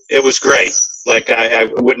was great. Like I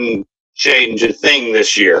wouldn't change a thing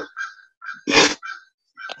this year.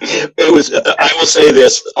 It was. I will say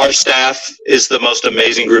this: our staff is the most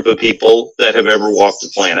amazing group of people that have ever walked the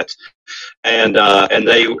planet, and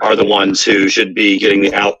they are the ones who should be getting the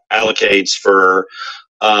allocates for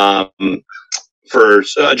a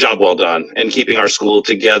job well done and keeping our school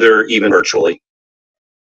together, even virtually.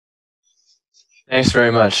 Thanks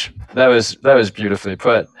very much. That was beautifully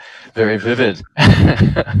put. Very vivid.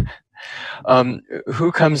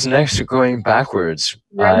 Who comes next? Going backwards.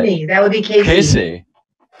 Rodney, that would be Casey. Casey.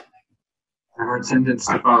 A hard sentence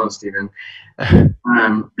to follow, Stephen.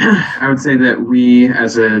 I would say that we,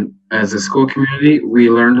 as a school community, we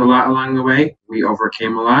learned a lot along the way. We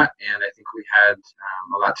overcame a lot, and I think we had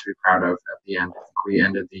a lot to be proud of at the end. I think we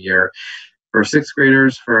ended the year for 6th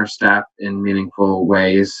graders, for our staff, in meaningful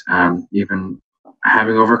ways, even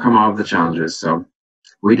having overcome all of the challenges. So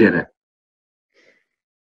we did it.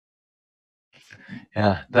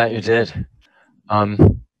 Yeah, that you did.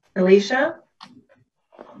 Alicia?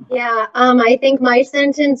 Yeah, I think my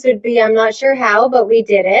sentence would be, I'm not sure how, but we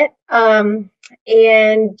did it. And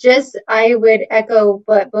just, I would echo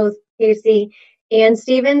what both Casey and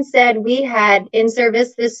Stephen said. We had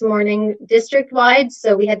in-service this morning district-wide,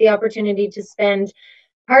 so we had the opportunity to spend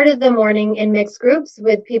part of the morning in mixed groups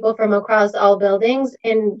with people from across all buildings,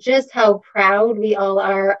 and just how proud we all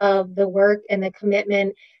are of the work and the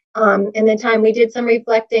commitment. And the time we did some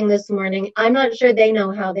reflecting this morning. I'm not sure they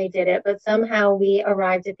know how they did it, but somehow we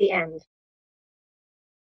arrived at the end.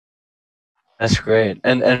 That's great.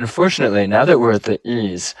 And fortunately, now that we're at the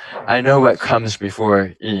E's, I know what comes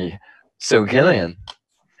before E. So Gillian.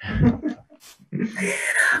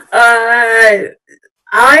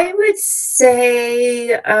 I would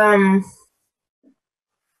say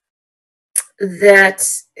that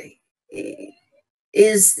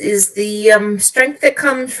is the strength that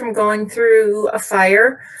comes from going through a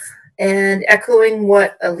fire. And echoing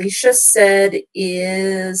what Alicia said,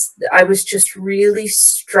 is I was just really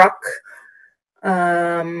struck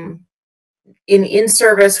in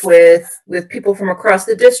service with people from across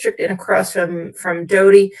the district and across from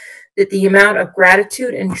Doty, that the amount of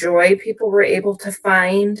gratitude and joy people were able to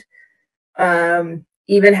find,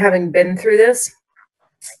 even having been through this,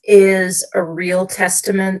 is a real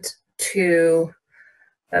testament to,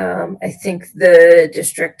 I think, the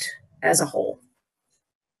district as a whole.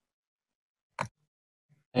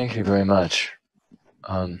 Thank you very much.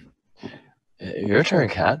 Your turn,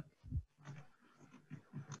 Kat.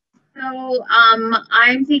 So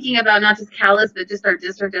I'm thinking about not just Calais, but just our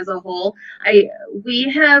district as a whole. We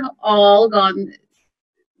have all gone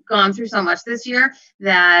through so much this year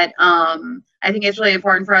that I think it's really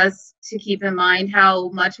important for us to keep in mind how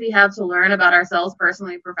much we have to learn about ourselves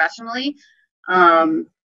personally, professionally,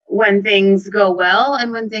 when things go well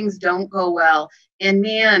and when things don't go well. And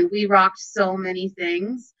man, we rocked so many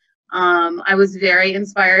things. I was very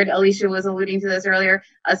inspired. Alicia was alluding to this earlier.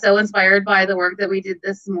 So inspired by the work that we did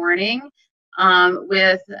this morning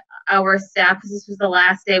with our staff, because this was the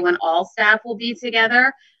last day when all staff will be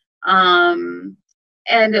together. And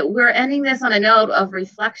we're ending this on a note of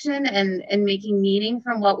reflection and making meaning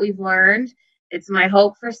from what we've learned. It's my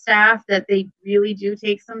hope for staff that they really do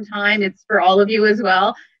take some time. It's for all of you as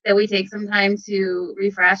well, that we take some time to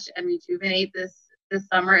refresh and rejuvenate this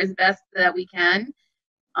summer as best that we can.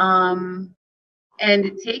 And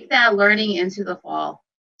take that learning into the fall.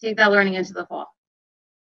 Take that learning into the fall.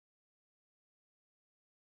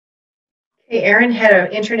 Hey, Aaron had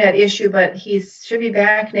an internet issue, but he should be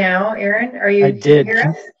back now. Aaron, are you? I did. Can you hear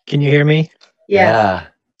us? Can you hear me? Yeah.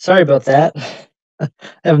 Sorry about that.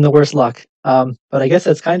 Having the worst luck. But I guess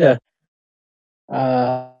that's kind of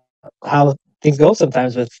how things go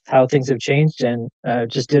sometimes with how things have changed, and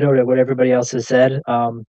just ditto to what everybody else has said.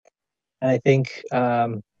 And I think,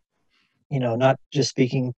 not just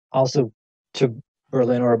speaking also to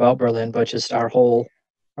Berlin or about Berlin, but just our whole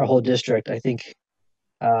district. I think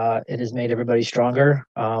it has made everybody stronger.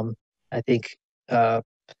 I think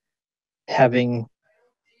having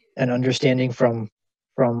an understanding from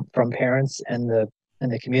parents and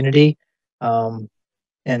the community,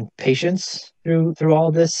 and patience through all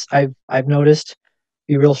of this, I've noticed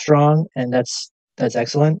be real strong, and that's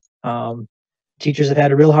excellent. Teachers have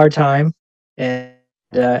had a real hard time, and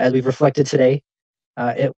as we've reflected today,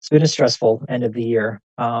 it's been a stressful end of the year,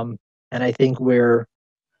 and I think we're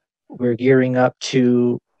gearing up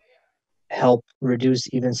to help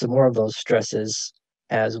reduce even some more of those stresses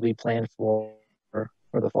as we plan for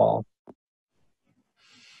the fall.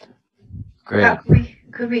 Great.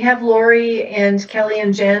 Could we have Lori and Kelly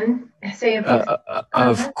and Jen say a few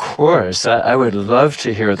comments? Of course. I would love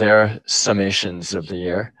to hear their summations of the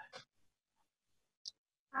year.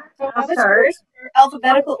 So I'll start.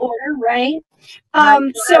 Alphabetical order, right?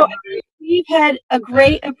 So we've had a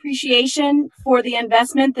great appreciation for the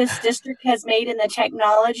investment this district has made in the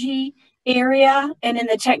technology area and in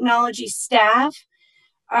the technology staff.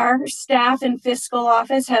 Our staff and fiscal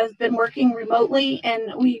office has been working remotely,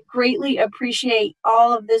 and we greatly appreciate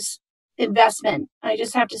all of this investment. I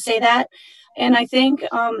just have to say that. And I think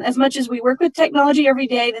as much as we work with technology every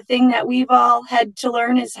day, the thing that we've all had to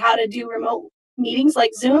learn is how to do remote meetings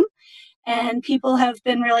like Zoom. And people have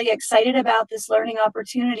been really excited about this learning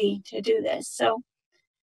opportunity to do this. So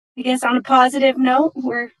I guess on a positive note,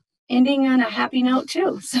 we're ending on a happy note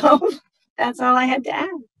too. So that's all I had to add.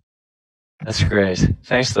 That's great.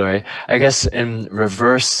 Thanks, Lori. I guess in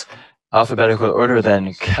reverse alphabetical order,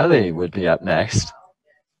 then Kelly would be up next.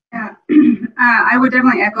 Yeah, I would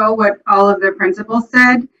definitely echo what all of the principals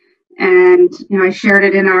said. And, I shared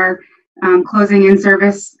it in our closing in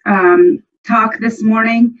service talk this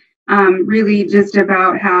morning, really just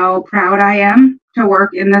about how proud I am to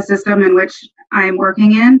work in the system in which I'm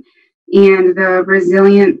working in, and the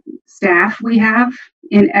resilient staff we have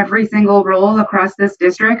in every single role across this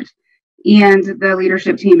district, and the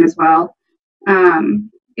leadership team as well.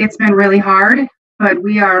 It's been really hard, but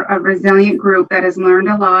we are a resilient group that has learned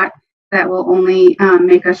a lot that will only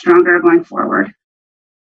make us stronger going forward.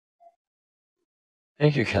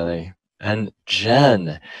 Thank you, Kelly. And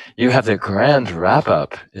Jen, you have the grand wrap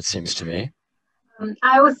up, it seems to me.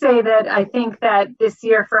 I will say that I think that this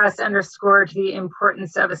year for us underscored the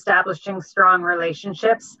importance of establishing strong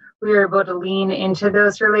relationships. We were able to lean into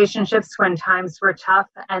those relationships when times were tough,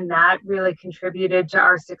 and that really contributed to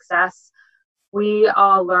our success. We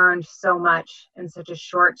all learned so much in such a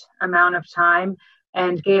short amount of time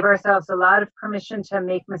and gave ourselves a lot of permission to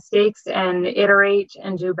make mistakes and iterate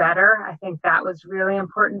and do better. I think that was really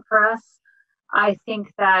important for us. I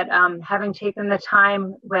think that having taken the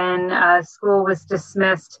time when school was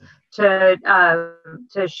dismissed to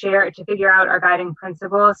figure out our guiding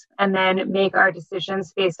principles and then make our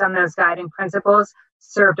decisions based on those guiding principles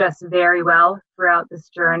served us very well throughout this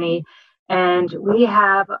journey. And we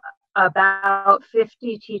have about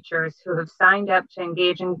 50 teachers who have signed up to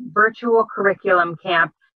engage in virtual curriculum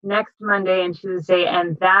camp next Monday and Tuesday.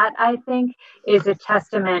 And that, I think, is a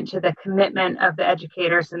testament to the commitment of the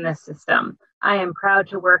educators in this system. I am proud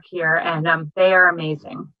to work here, and they are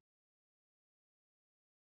amazing.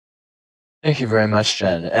 Thank you very much,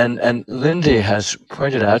 Jen. And Lindy has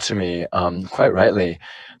pointed out to me, quite rightly,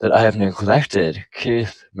 that I have neglected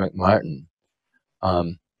Keith McMartin.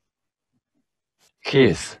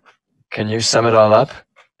 Keith, can you sum it all up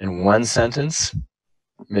in one sentence?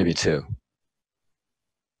 Maybe two.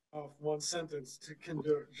 One sentence can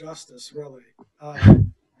do it justice, really.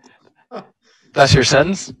 That's your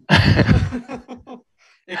sentence?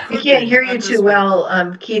 We can't hear you too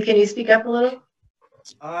well. Keith, can you speak up a little?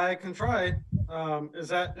 I can try. Is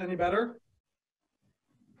that any better?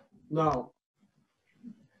 No.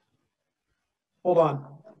 Hold on.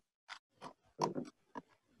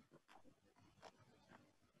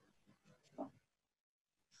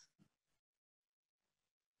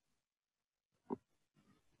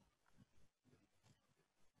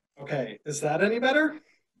 Okay, is that any better?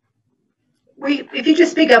 If you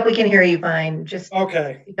just speak up, we can hear you fine. Just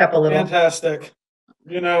okay. Speak up a little. Fantastic.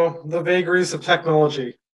 You know, the vagaries of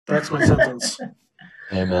technology. That's my sentence.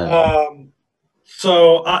 Amen.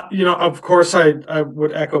 So, you know, of course, I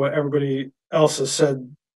would echo what everybody else has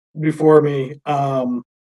said before me.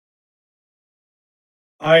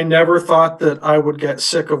 I never thought that I would get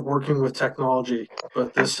sick of working with technology,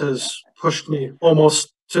 but this has pushed me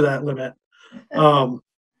almost to that limit.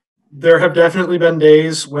 There have definitely been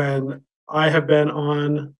days when I have been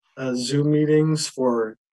on Zoom meetings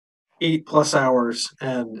for 8+ hours,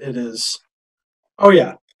 and it is, oh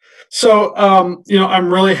yeah. So, you know,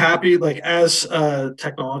 I'm really happy, like as a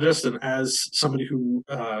technologist and as somebody who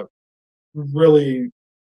really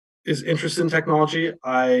is interested in technology,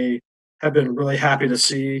 I have been really happy to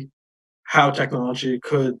see how technology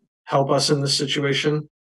could help us in this situation.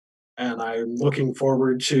 And I'm looking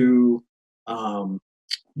forward to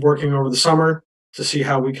working over the summer to see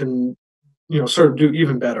how we can, you know, sort of do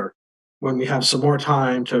even better when we have some more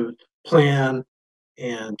time to plan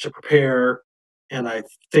and to prepare. And I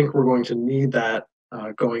think we're going to need that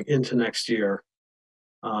going into next year.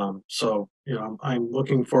 So, you know, I'm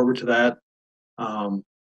looking forward to that.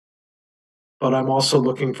 But I'm also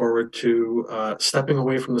looking forward to stepping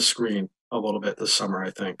away from the screen a little bit this summer,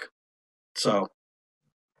 I think. So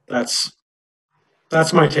that's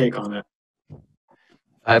my take on it.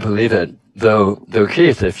 I believe it. Though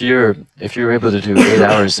Keith, if you're able to do 8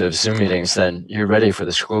 hours of Zoom meetings, then you're ready for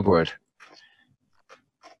the school board.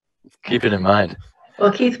 Keep it in mind.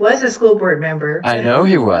 Well, Keith was a school board member. I know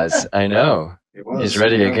he was. I know. He's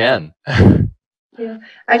ready again. Yeah,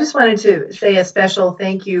 I just wanted to say a special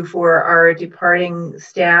thank you for our departing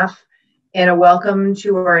staff and a welcome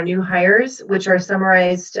to our new hires, which are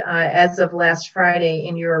summarized as of last Friday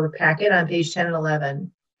in your packet on page 10 and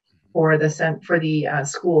 11 for the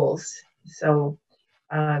schools. So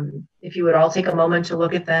if you would all take a moment to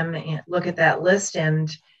look at them and look at that list and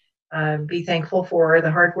be thankful for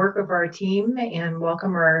the hard work of our team and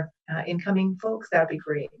welcome our incoming folks, that would be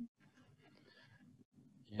great.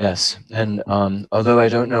 Yes, and although I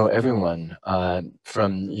don't know everyone,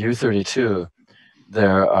 from U32,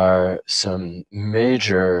 there are some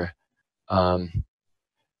major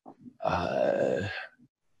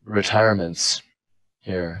retirements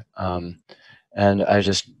here, and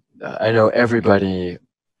I know everybody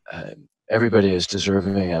is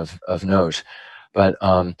deserving of note. But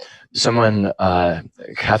someone,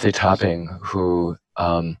 Kathy Topping, who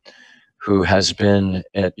has been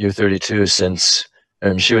at U32 since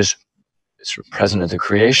she was president of the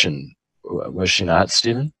creation, was she not,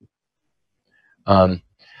 Stephen?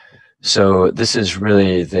 So this is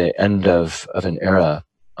really the end of an era.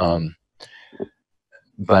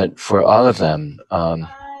 But for all of them,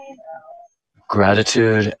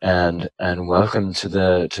 gratitude and welcome to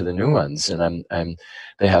the new ones. And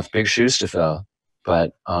they have big shoes to fill,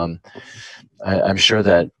 but I'm sure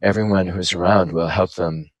that everyone who's around will help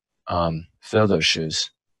them fill those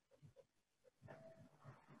shoes.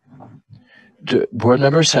 Do board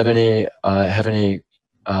members have any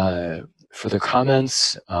further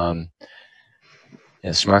comments?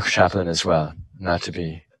 Yes, Mark Chaplin as well. Not to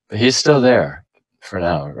be, but he's still there for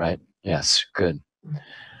now, right? Yes, good.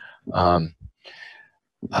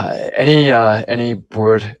 Any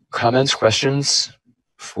board comments, questions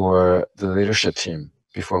for the leadership team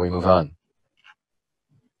before we move on?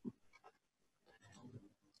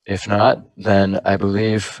 If not, then I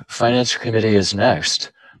believe Finance Committee is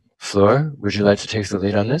next. Fleur, would you like to take the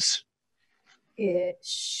lead on this?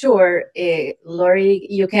 Sure. Lori,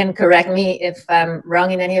 you can correct me if I'm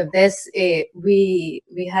wrong in any of this. We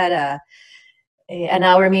had an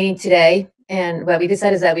hour meeting today, and what we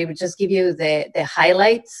decided is that we would just give you the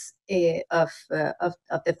highlights of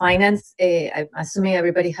the finance. I'm assuming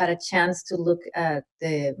everybody had a chance to look at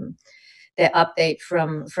the update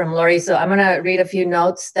from Lori. So I'm gonna read a few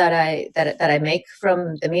notes that I make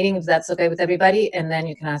from the meeting, if that's okay with everybody, and then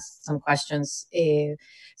you can ask some questions.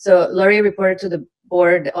 So Lori reported to the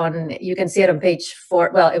board on, you can see it on page 4.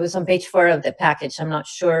 Well, it was on page 4 of the package. I'm not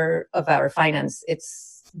sure of our finance.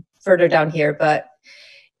 It's further down here, but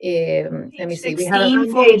let me see. We have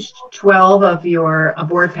on page 12 of your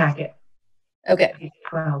board packet. Okay. Page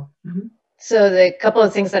 12. Mm-hmm. So the couple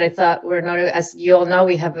of things that I thought were noted, as you all know,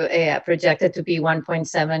 we have projected to be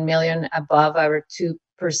 1.7 million above our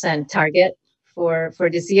 2% target for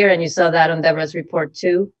this year, and you saw that on Deborah's report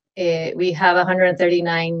too. We have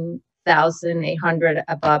 139,800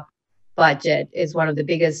 above budget. Is one of the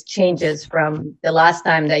biggest changes from the last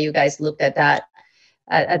time that you guys looked at that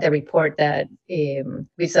at the report that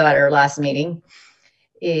we saw at our last meeting.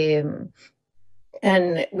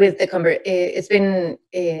 And with the it's been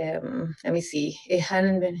let me see, it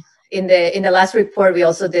hadn't been in the last report. We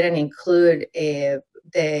also didn't include the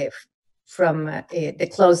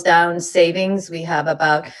close down savings. We have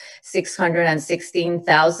about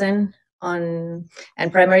 616,000 on,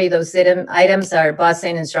 and primarily those items are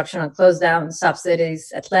busing, instructional close down,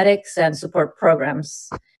 subsidies, athletics, and support programs.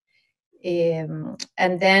 And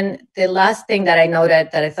then the last thing that I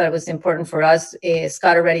noted that I thought was important for us,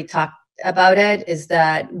 Scott already talked about it, is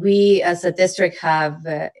that we as a district have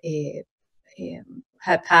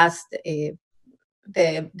passed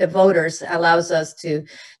the voters allows us to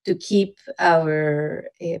keep our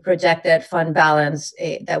projected fund balance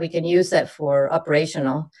that we can use that for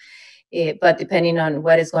operational. But depending on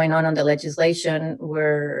what is going on the legislation,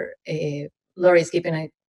 where Lori's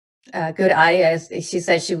keeping a good eye, as she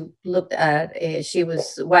said, she looked at, she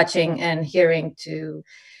was watching and hearing to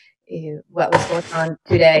what was going on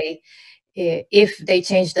today. If they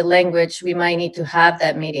change the language, we might need to have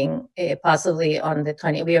that meeting possibly on the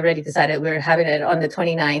 20th. We already decided we're having it on the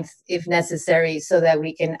 29th if necessary, so that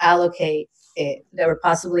we can allocate. There were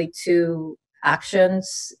possibly 2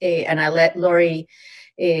 actions, and I let Lori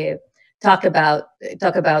talk about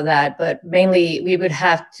that. But mainly, we would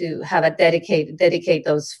have to have a dedicate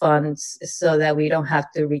those funds so that we don't have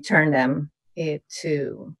to return them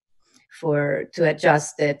to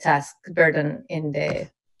adjust the tax burden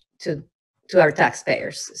to our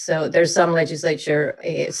taxpayers. So there's some legislature,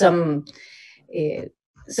 some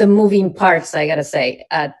moving parts, I gotta say,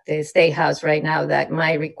 at the State House right now that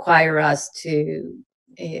might require us to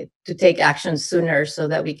take action sooner so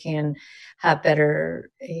that we can have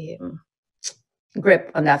better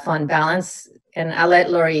grip on that fund balance. And I'll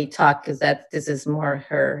let Lori talk because this is more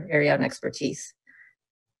her area of expertise.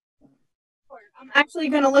 I'm actually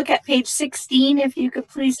going to look at page 16, if you could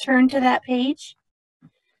please turn to that page.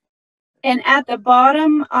 And at the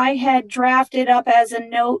bottom, I had drafted up as a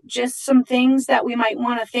note just some things that we might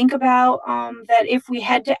want to think about, that if we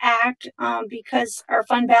had to act, because our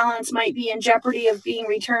fund balance might be in jeopardy of being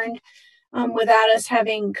returned without us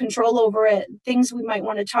having control over it, things we might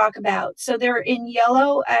want to talk about. So they're in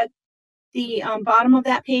yellow at the bottom of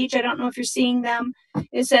that page. I don't know if you're seeing them.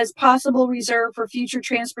 It says possible reserve for future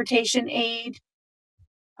transportation aid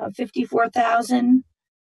of 54,000.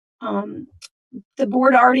 The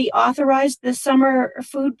board already authorized the summer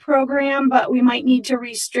food program, but we might need to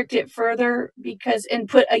restrict it further and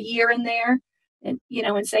put a year in there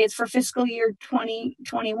and say it's for fiscal year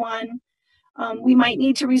 2021. We might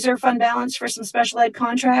need to reserve fund balance for some special ed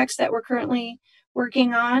contracts that we're currently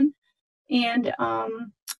working on. And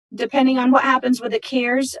depending on what happens with the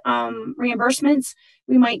CARES reimbursements,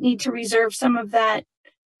 we might need to reserve some of that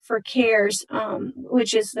for CARES,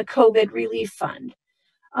 which is the COVID relief fund.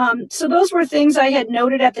 So those were things I had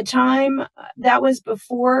noted at the time. That was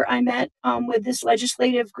before I met with this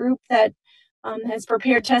legislative group that has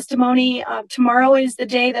prepared testimony. Tomorrow is the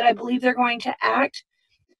day that I believe they're going to act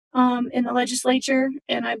in the legislature,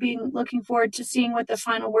 and I've been looking forward to seeing what the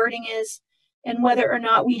final wording is and whether or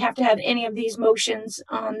not we have to have any of these motions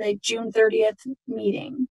on the June 30th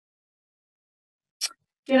meeting.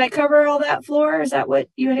 Did I cover all that, Flor? Is that what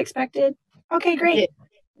you had expected? Okay, great.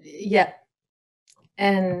 Yeah.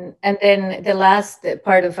 And then the last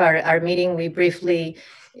part of our meeting, we briefly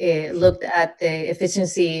looked at the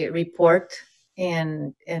efficiency report,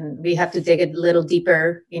 and we have to dig a little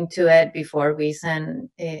deeper into it before we send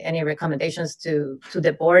any recommendations to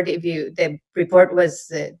the board. The report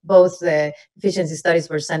was both the efficiency studies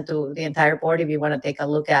were sent to the entire board. If you want to take a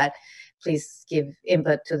look at, please give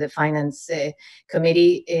input to the finance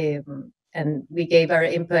committee. And we gave our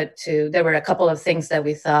input to. There were a couple of things that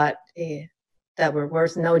we thought that were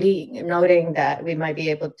worth noting that we might be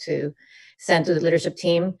able to send to the leadership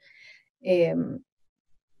team. And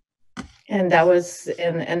that was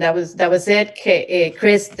it.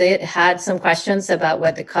 Chris had some questions about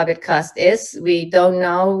what the COVID cost is. We don't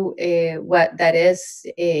know what that is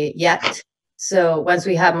yet. So once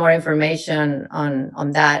we have more information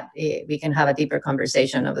on that, we can have a deeper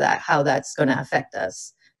conversation of that, how that's going to affect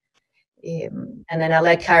us. And then I'll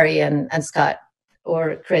let Carrie and Scott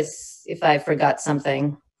or Chris if I forgot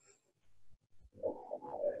something.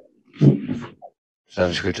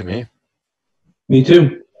 Sounds good to me. Me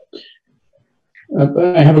too.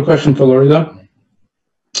 I have a question for Lori, though.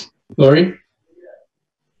 Lori?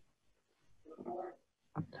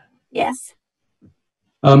 Yes.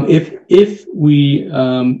 If we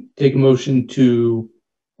take a motion to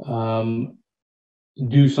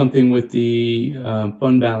do something with the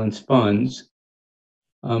fund balance funds,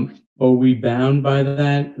 are we bound by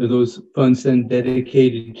that? Are those funds then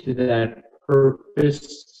dedicated to that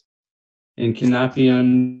purpose and cannot be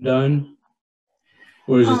undone?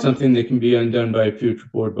 Or is it something that can be undone by a future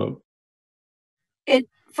board vote?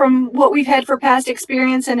 From what we've had for past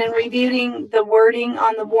experience and in reviewing the wording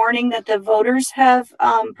on the warning that the voters have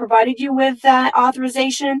provided you with that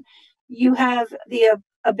authorization, you have the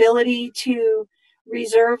ability to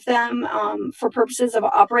reserve them for purposes of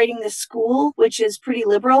operating the school, which is pretty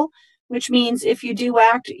liberal, which means if you do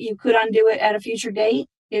act, you could undo it at a future date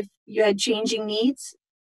if you had changing needs.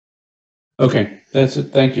 Okay, that's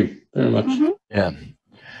it. Thank you very much. Mm-hmm. Yeah.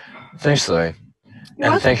 Thanks, Lori.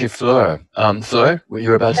 And thank you, Flora. Flora, what you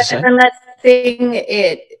were about to say? And last thing,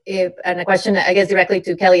 and a question, I guess, directly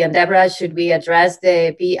to Kelly and Deborah, should we address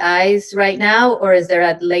the BIs right now, or is there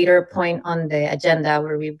a later point on the agenda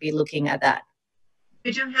where we'll be looking at that?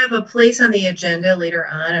 We do have a place on the agenda later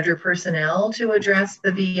on under personnel to address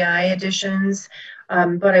the BI additions,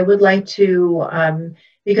 but I would like to,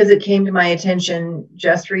 because it came to my attention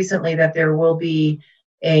just recently that there will be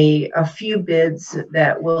a few bids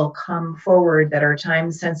that will come forward that are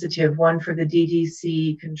time sensitive, one for the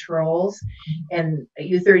DDC controls and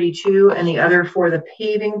U32 and the other for the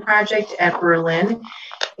paving project at Berlin.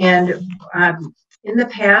 And in the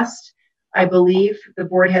past, I believe the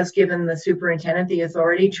board has given the superintendent the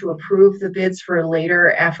authority to approve the bids for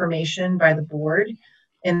later affirmation by the board.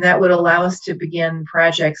 And that would allow us to begin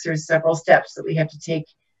projects. There's several steps that we have to take,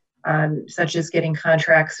 such as getting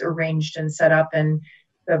contracts arranged and set up. And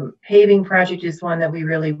the paving project is one that we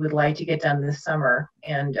really would like to get done this summer.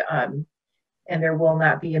 And there will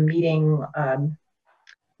not be a meeting.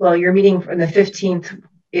 Well, your meeting on the 15th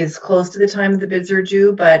is close to the time the bids are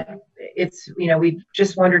due, but it's, we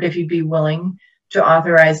just wondered if you'd be willing to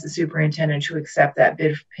authorize the superintendent to accept that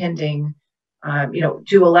bid pending,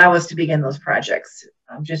 to allow us to begin those projects,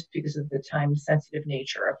 just because of the time sensitive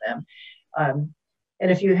nature of them. And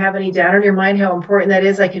if you have any doubt in your mind how important that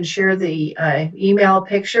is, I can share the email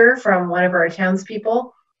picture from one of our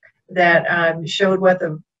townspeople that showed what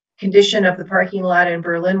the condition of the parking lot in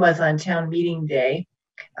Berlin was on town meeting day.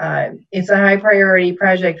 It's a high priority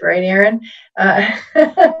project, right, Aaron?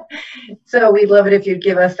 So we'd love it if you'd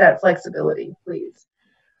give us that flexibility, please.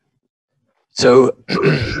 So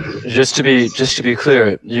just to be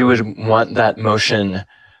clear, you would want that motion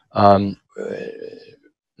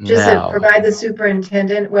just now. to provide the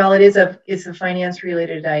superintendent. Well, it's a finance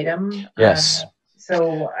related item. Yes.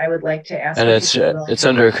 So I would like to ask. And if it's people will- it's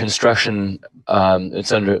under construction.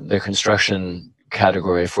 It's under the construction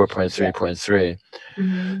category 4.3.3.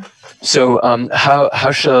 Mhm. So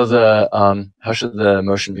how shall the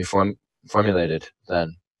motion be formulated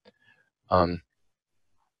then?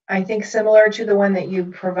 I think similar to the one that you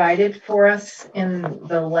provided for us in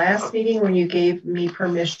the last meeting when you gave me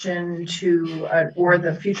permission to, or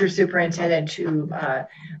the future superintendent to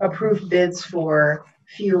approve bids for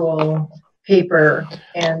fuel, paper,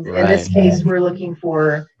 and in this Right. case, we're looking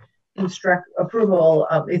for approval.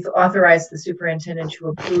 It's authorized the superintendent to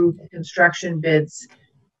approve construction bids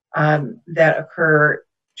that occur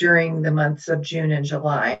during the months of June and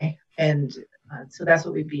July, and so that's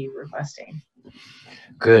what we'd be requesting.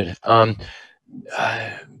 Good.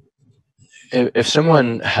 If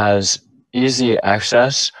someone has easy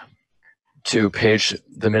access to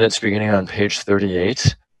the minutes beginning on page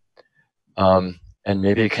 38, and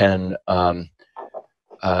maybe can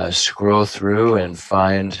scroll through and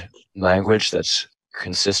find language that's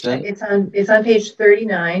consistent. It's on page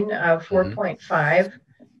 39 of 4.5.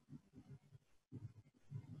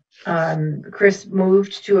 Chris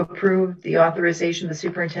moved to approve the authorization of the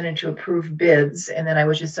superintendent to approve bids, and then I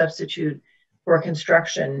would just substitute for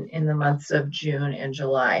construction in the months of June and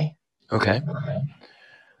July. Okay.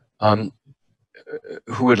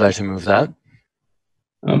 Who would like to move that?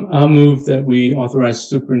 I'll move that we authorize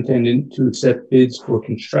superintendent to accept bids for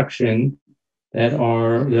construction that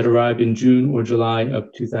arrive in June or July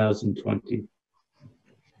of 2020.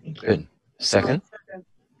 Good. Second?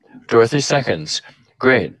 Dorothy seconds.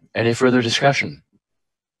 Great. Any further discussion?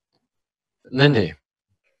 Lindy.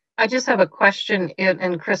 I just have a question,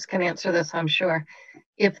 and Chris can answer this, I'm sure.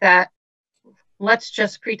 Let's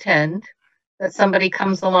just pretend that somebody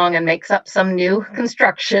comes along and makes up some new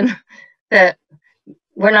construction that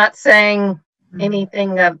we're not saying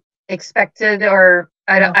anything expected, or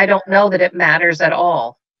I don't know that it matters at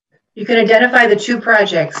all. You can identify the two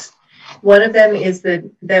projects. One of them is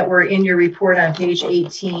that were in your report on page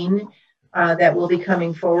 18 that will be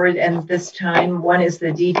coming forward, and this time one is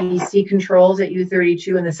the DDC controls at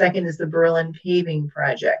U32, and the second is the Berlin paving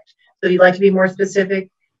project. So if you'd like to be more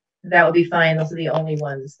specific, that would be fine. Those are the only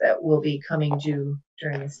ones that will be coming due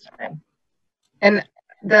during this time. And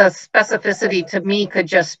the specificity to me could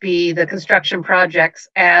just be the construction projects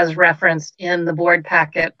as referenced in the board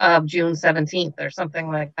packet of June 17th or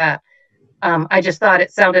something like that. I just thought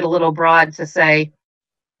it sounded a little broad to say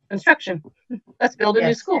construction. Let's build a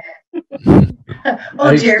new school.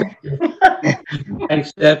 Oh dear. I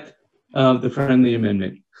accept the friendly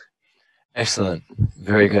amendment. Excellent.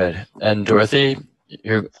 Very good. And Dorothy,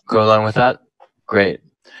 you go along with that? Great.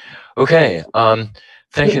 Okay.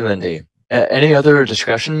 Thank you, Lindy. Any other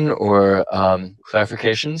discussion or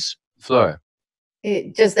clarifications? Flora.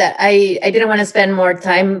 Just that I didn't want to spend more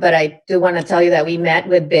time, but I do want to tell you that we met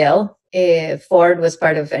with Bill. Ford was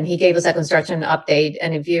part of, and he gave us a construction update.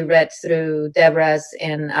 And if you read through Deborah's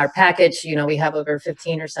and our package, we have over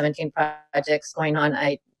 15 or 17 projects going on.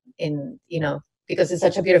 Because it's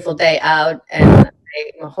such a beautiful day out, and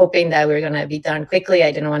I'm hoping that we're going to be done quickly.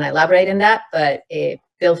 I didn't want to elaborate on that, but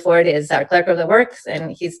Bill Ford is our clerk of the works,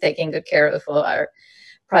 and he's taking good care of all our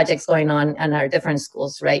projects going on in our different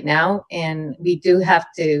schools right now. And we do have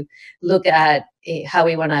to look at how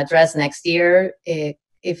we want to address next year.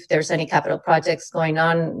 If there's any capital projects going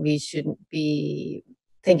on, we should be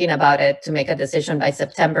thinking about it to make a decision by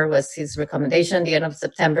September was his recommendation, the end of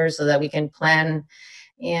September, so that we can plan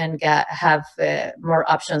and have more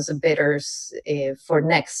options of bidders for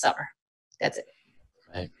next summer. That's it.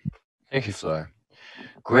 Right. Thank you, Flora.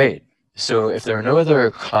 Great. So if there are no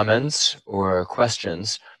other comments or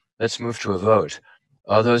questions, let's move to a vote.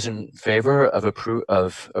 All those in favor of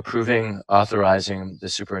approving authorizing the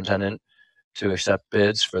superintendent to accept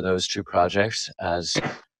bids for those two projects as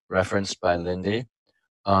referenced by Lindy,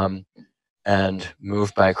 and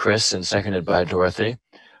moved by Chris and seconded by Dorothy,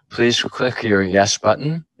 please click your yes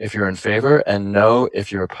button if you're in favor and no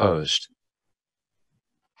if you're opposed.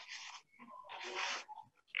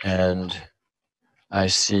 And I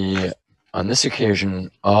see on this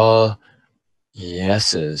occasion all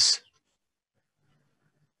yeses.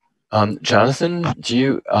 Jonathan, do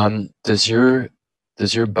you does your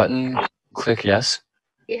button click yes?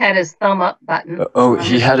 He had his thumb up button. Oh,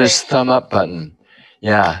 he had his thumb up button.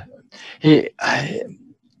 Yeah.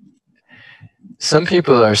 Some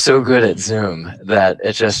people are so good at Zoom that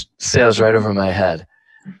it just sails right over my head.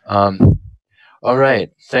 All right.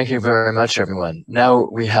 Thank you very much, everyone. Now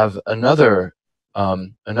we have another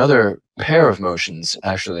pair of motions,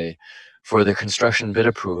 actually, for the construction bid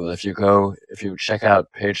approval. If you check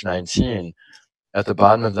out page 19, at the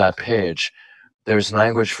bottom of that page, there's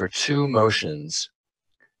language for 2 motions.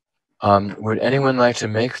 Would anyone like to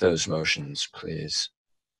make those motions, please?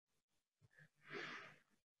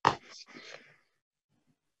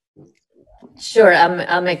 Sure,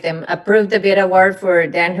 I'll make them. Approve the bid award for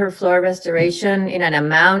Danher floor restoration in an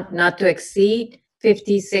amount not to exceed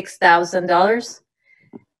 $56,000.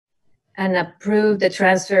 And approve the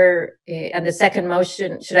transfer, and the second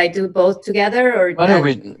motion, should I do both together or? Why don't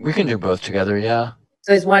we can do both together, yeah.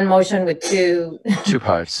 So it's one motion with two. 2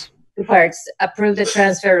 parts. 2 parts. Approve the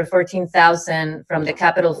transfer of $14,000 from the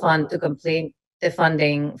capital fund to complete the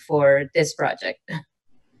funding for this project.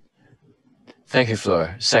 Thank you,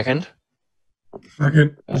 Flor. Second?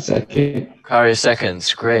 Second. Second. Kari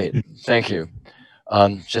seconds. Great. Thank you.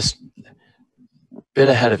 Just a bit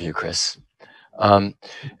ahead of you, Chris.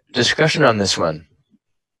 Discussion on this one?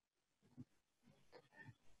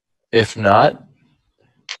 If not,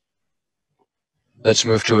 let's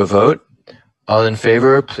move to a vote. All in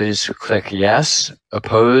favor, please click yes.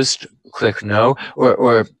 Opposed, click no,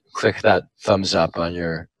 or click that thumbs up on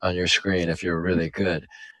your screen if you're really good.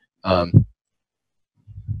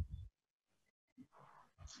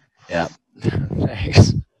 Yeah,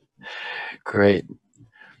 thanks. Great.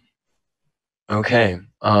 Okay.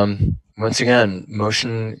 Once again,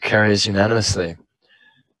 motion carries unanimously.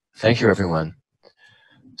 Thank you, everyone.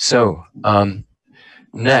 So,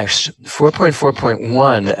 next,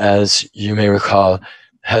 4.4.1, as you may recall,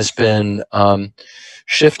 has been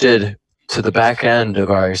shifted to the back end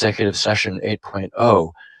of our executive session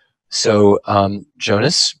 8.0. So,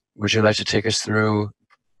 Jonas, would you like to take us through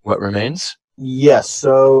what remains? Yes.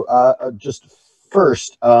 So, just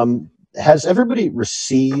first, has everybody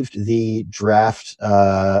received the draft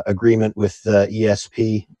agreement with the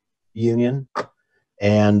ESP union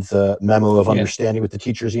and the memo of understanding with the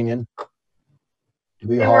teachers union?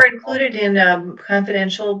 They were included in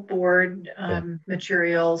confidential board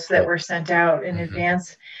materials that were sent out in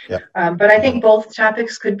advance. Yep. But I think both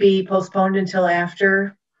topics could be postponed until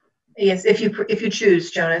after. Yes, if you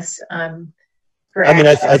choose, Jonas. I mean,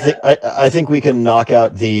 I think we can knock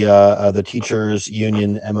out the teachers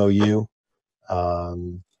union MOU.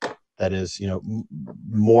 That is,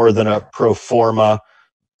 more than a pro forma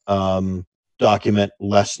document,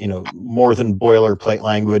 less, more than boilerplate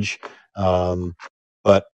language,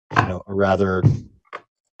 but a rather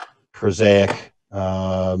prosaic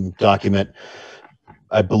document.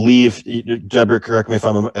 I believe, Deborah, correct me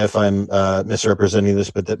if I'm misrepresenting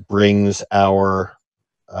this, but that brings our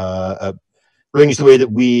brings the way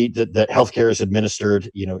that healthcare is administered,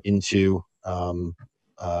 into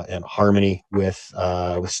in harmony with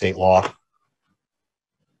state law.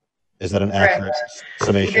 Is that an accurate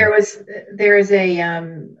summation? There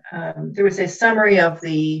was a summary of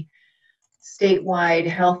the statewide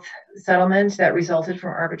health settlement that resulted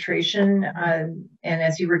from arbitration, and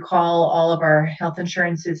as you recall, all of our health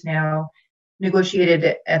insurance is now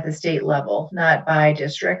negotiated at the state level, not by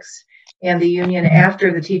districts. And the union,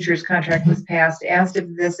 after the teacher's contract was passed, asked if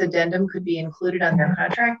this addendum could be included on their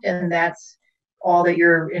contract, and that's all that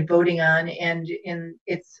you're voting on. And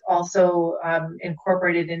it's also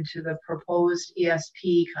incorporated into the proposed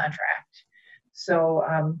ESP contract. So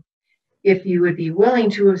if you would be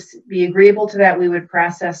willing to be agreeable to that, we would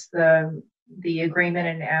process the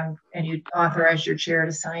agreement and you'd authorize your chair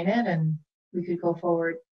to sign it, and we could go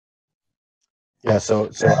forward. Yeah.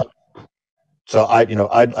 So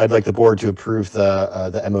I'd like the board to approve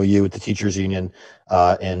the MOU with the teachers union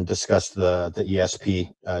and discuss the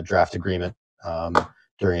ESP draft agreement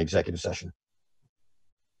during executive session.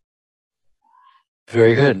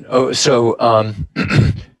 Very good. Oh, so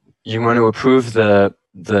you want to approve the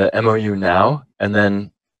MOU now and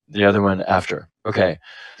then the other one after? Okay.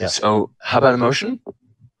 Yeah. So how about a motion?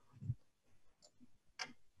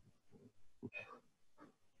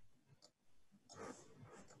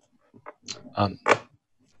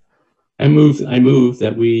 I move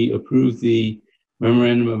that we approve the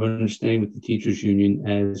memorandum of understanding with the teachers union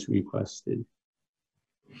as requested.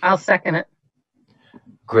 I'll second it.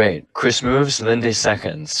 Great. Chris moves, Lindy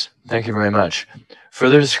seconds. Thank you very much.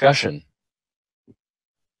 Further discussion?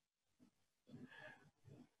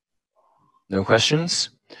 No questions?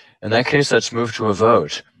 In that case, let's move to a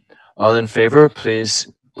vote. All in favor, please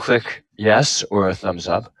click yes or a thumbs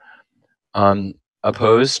up.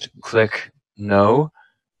 Opposed, click no,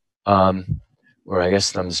 or I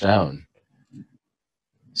guess thumbs down.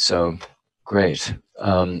 So great.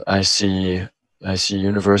 I see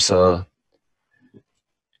universal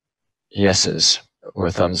yeses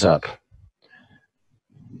or thumbs up.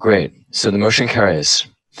 Great. So the motion carries.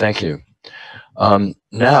 Thank you.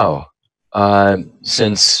 Now,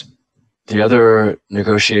 since The other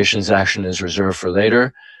negotiations action is reserved for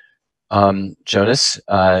later. Jonas,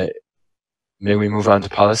 may we move on to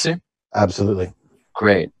policy? Absolutely.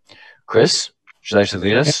 Great. Chris, would you like to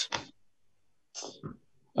lead us?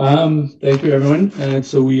 Thank you, everyone.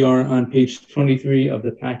 So we are on page 23 of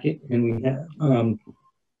the packet, and we have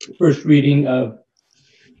first reading of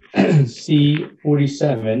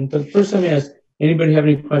C47. But first, let me ask, anybody have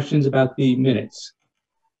any questions about the minutes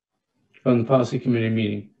from the policy committee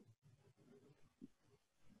meeting?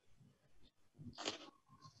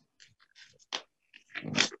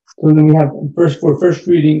 So then we have first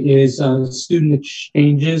reading is student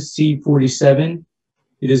exchanges, C47.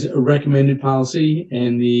 It is a recommended policy,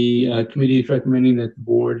 and the committee is recommending that the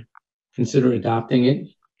board consider adopting it.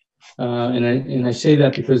 And I say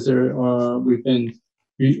that because we've been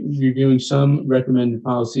reviewing some recommended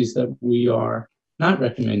policies that we are not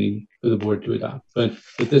recommending for the board to adopt, but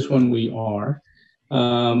this one we are.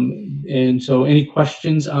 And so, any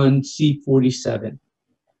questions on C47?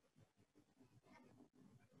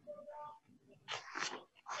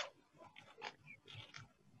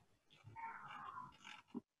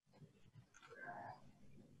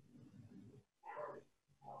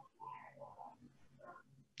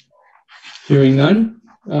 Hearing none,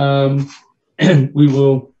 we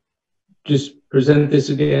will just present this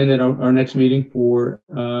again at our next meeting for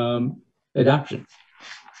adoption.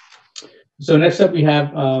 So next up, we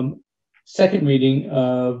have second reading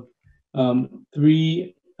of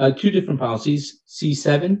two different policies,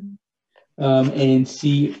 C7 and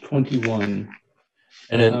C21.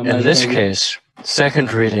 And in this case,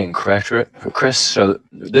 second reading, correct, Chris? So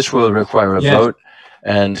this will require a vote,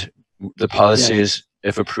 and the policies,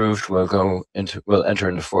 if approved, will enter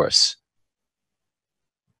into force.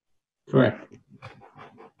 Correct.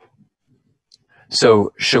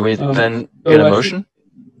 So should we then get a motion?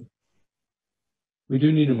 We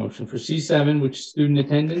do need a motion for C7, which is student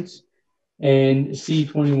attendance, and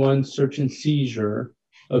C21, search and seizure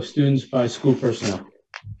of students by school personnel.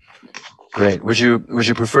 Great. Would you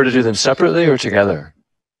prefer to do them separately or together?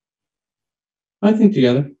 I think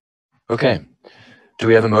together. Okay. Do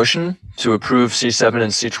we have a motion to approve C7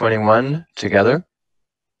 and C21 together?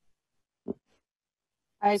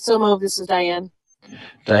 I so move. This is Diane.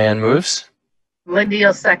 Diane moves. Lindy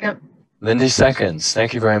will second. Lindy seconds.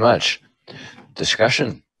 Thank you very much.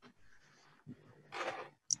 Discussion.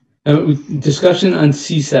 Discussion on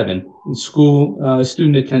C7, school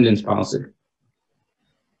student attendance policy.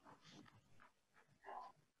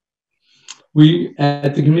 We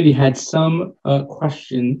at the committee had some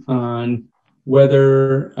question on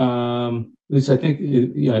whether, at least I think,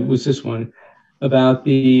 it was this one, about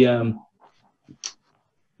the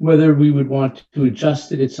whether we would want to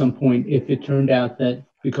adjust it at some point if it turned out that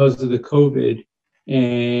because of the COVID,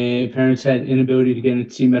 and parents had inability to get in to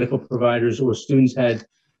see medical providers, or students had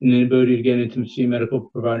an inability to get in to see medical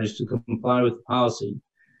providers to comply with the policy,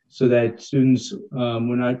 so that students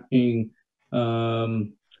were not being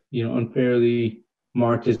unfairly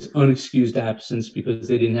marked as unexcused absence because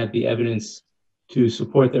they didn't have the evidence to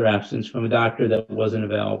support their absence from a doctor that wasn't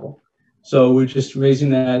available. So we're just raising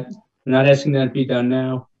that. We're not asking that to be done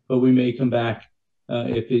now, but we may come back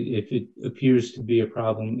if it appears to be a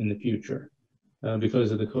problem in the future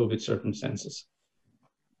because of the COVID circumstances.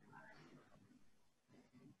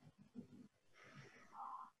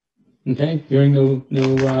 Okay, hearing no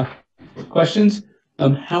questions.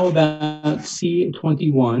 How about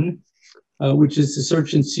C21, which is the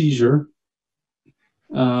search and seizure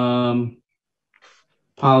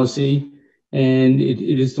policy, and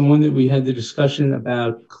it is the one that we had the discussion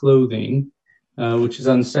about clothing, which is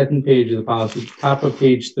on the second page of the policy, top of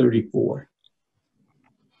page 34.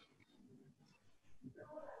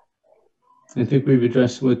 I think we've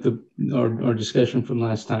addressed with our discussion from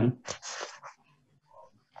last time.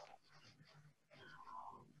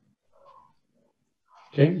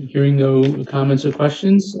 Okay, hearing no comments or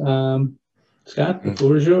questions, Scott, the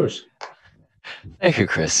floor is yours. Thank you,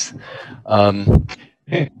 Chris.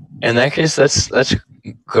 In that case, let's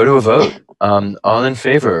go to a vote. All in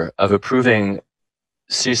favor of approving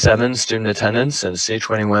C7 student attendance and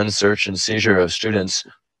C21 search and seizure of students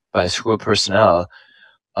by school personnel,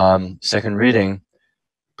 second reading,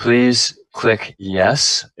 please click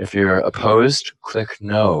yes. If you're opposed, click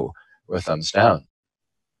no or thumbs down.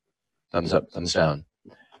 Thumbs up, thumbs down.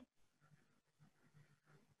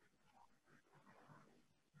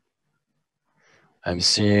 I'm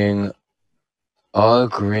seeing all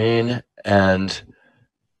green and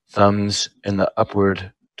thumbs in the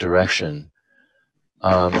upward direction.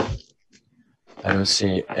 I don't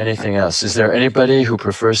see anything else. Is there anybody who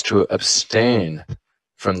prefers to abstain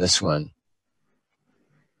from this one?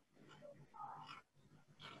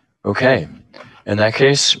 Okay, in that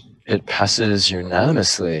case, it passes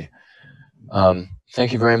unanimously.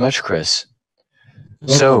 Thank you very much, Chris.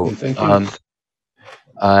 So, Thank you.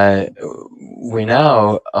 we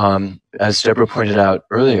now, as Deborah pointed out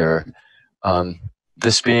earlier,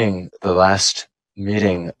 this being the last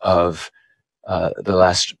meeting of the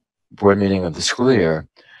last board meeting of the school year,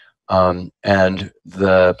 and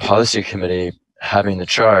the policy committee having the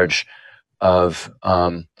charge of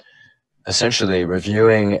essentially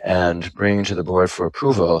reviewing and bringing to the board for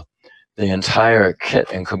approval the entire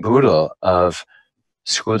kit and caboodle of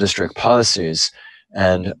school district policies.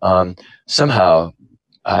 And somehow,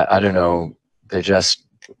 I don't know, they just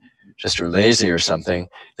are lazy or something.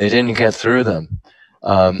 They didn't get through them.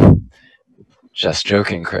 Just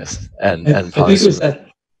joking, Chris. And I think it policy. was that.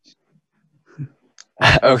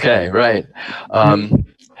 Okay, right.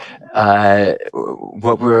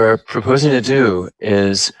 What we're proposing to do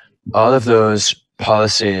is all of those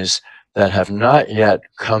policies that have not yet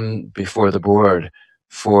come before the board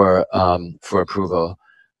for approval,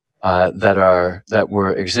 that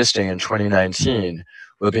were existing in 2019,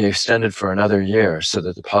 will be extended for another year, so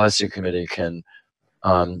that the policy committee can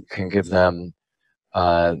give them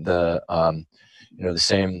the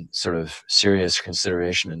same sort of serious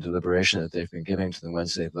consideration and deliberation that they've been giving to the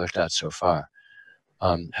ones they've looked at so far.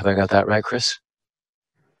 Have I got that right, Chris?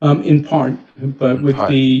 In part, but with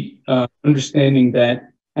the understanding that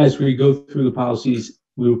as we go through the policies,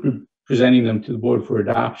 we were presenting them to the board for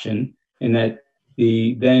adoption, and that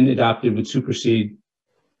the then adopted would supersede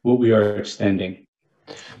what we are extending.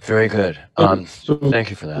 Very good. Thank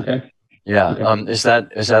you for that. Okay. Yeah. Okay. Is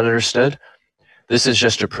that understood? This is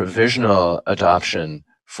just a provisional adoption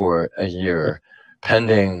for a year,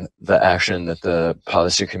 pending the action that the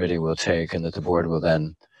policy committee will take and that the board will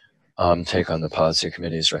then take on the policy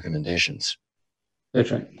committee's recommendations.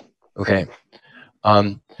 That's right. Okay.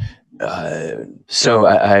 So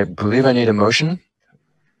I believe I need a motion.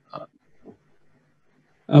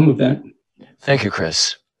 I'll move that. Thank you,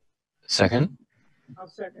 Chris. Second? I'll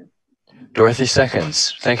second. Dorothy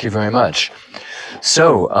seconds. Thank you very much.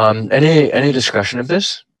 So any discussion of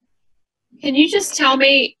this? Can you just tell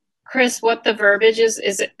me, Chris, what the verbiage is?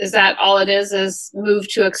 Is that all it is move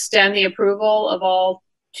to extend the approval of all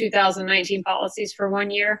 2019 policies for 1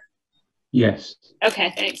 year? Yes.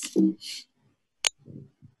 Okay, thanks.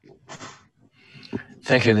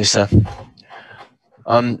 Thank you, Lisa.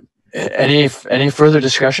 Any further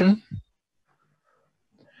discussion?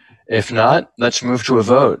 If not, let's move to a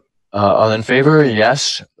vote. All in favor,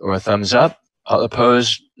 yes, or thumbs up. All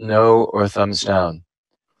opposed, no, or thumbs down.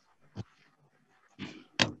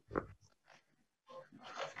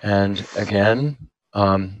 And again,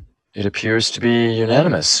 it appears to be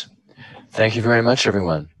unanimous. Thank you very much,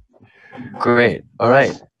 everyone. Great. All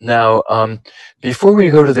right. Now, before we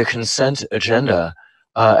go to the consent agenda,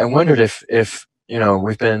 I wondered if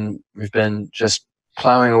we've been just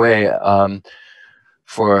plowing away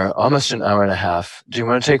for almost an hour and a half. Do you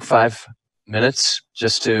want to take 5 minutes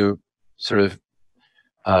just to sort of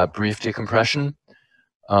brief decompression,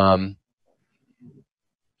 bio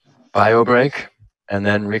break, and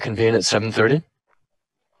then reconvene at 7:30?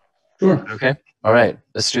 Sure. Okay. All right.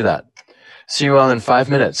 Let's do that. See you all in 5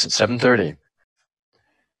 minutes at 7:30.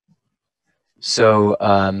 So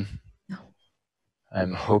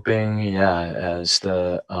I'm hoping, yeah, as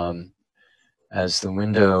the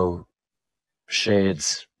window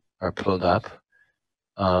shades are pulled up,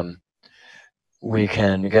 we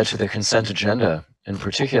can get to the consent agenda. In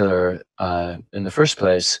particular, in the first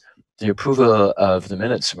place, the approval of the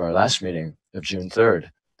minutes of our last meeting of June 3rd.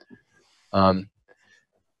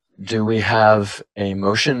 Do we have a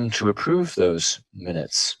motion to approve those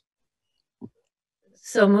minutes?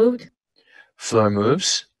 So moved. Fleur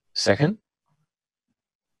moves. Second?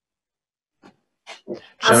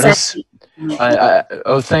 I'll Jonas? second.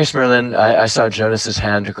 Oh, thanks, Merlin. I saw Jonas's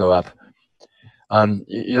hand go up.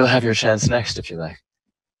 You'll have your chance next if you like.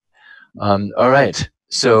 All right.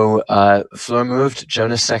 So Fleur moved,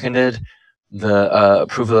 Jonas seconded the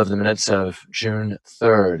approval of the minutes of June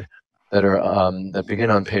 3rd that are that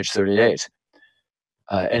begin on page 38.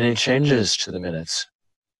 Any changes to the minutes?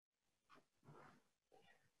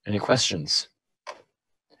 Any questions?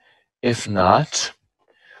 If not,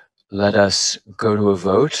 let us go to a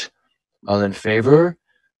vote. All in favor,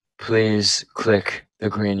 please click the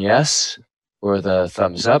green yes or the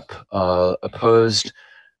thumbs up. All opposed,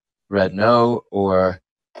 red no, or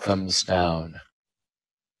thumbs down.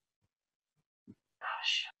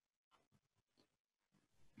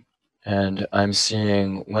 And I'm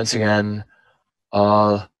seeing, once again,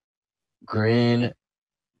 all green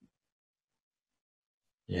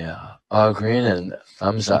Yeah, all green and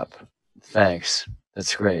thumbs up. Thanks.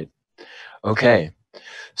 That's great. Okay,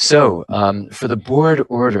 so for the board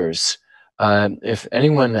orders, if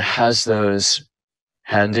anyone has those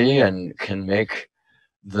handy and can make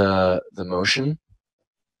the motion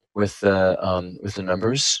with the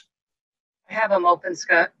numbers. I have them open,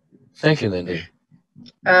 Scott. Thank you, Lindy.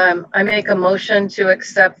 I make a motion to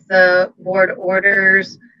accept the board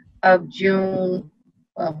orders of June,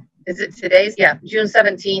 well, is it today's? Yeah, June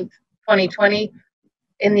 17th, 2020,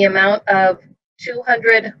 in the amount of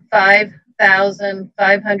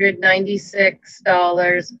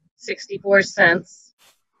 $205,596.64.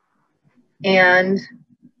 And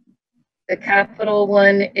the capital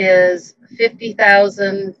one is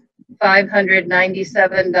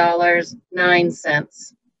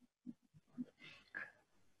 $50,597.09.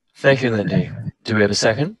 Thank you, Lindy. Do we have a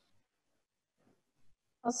second?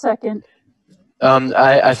 I'll second.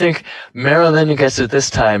 I think Marilyn gets it this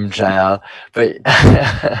time, Jael, but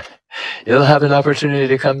you'll have an opportunity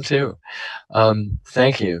to come too.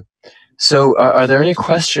 Thank you. So are there any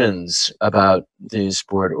questions about these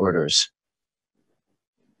board orders?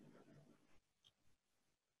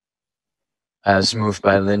 As moved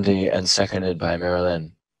by Lindy and seconded by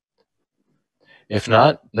Marilyn. If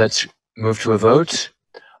not, let's move to a vote.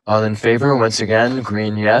 All in favor, once again,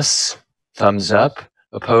 green yes, thumbs up.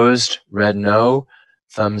 Opposed, red no,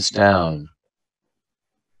 thumbs down.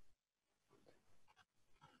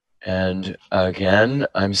 And again,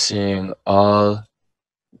 I'm seeing all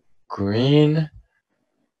green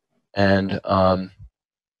and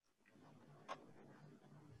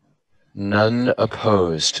none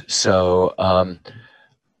opposed. So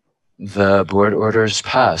the board orders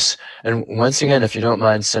pass. And once again, if you don't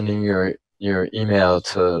mind sending your email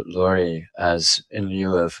to Lori as in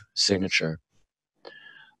lieu of signature.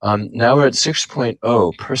 Now we're at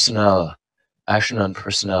 6.0, personnel, action on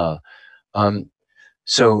personnel.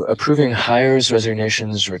 So approving hires,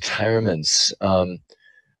 resignations, retirements. Are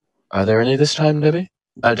there any this time, Debbie?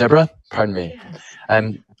 Deborah? Pardon me.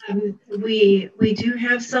 Yes. We do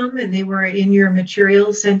have some, and they were in your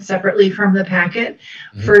materials sent separately from the packet.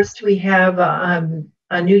 Mm-hmm. First, we have a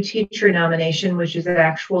new teacher nomination, which is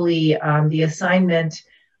actually the assignment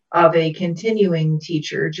of a continuing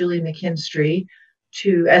teacher, Julie McKinstry,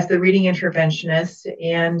 as the reading interventionist.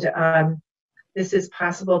 And this is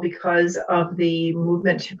possible because of the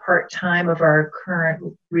movement to part-time of our current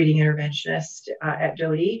reading interventionist at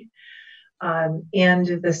Doty.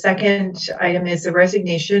 And the second item is the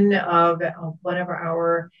resignation of one of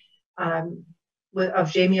our,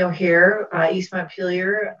 of Jamie O'Hare, East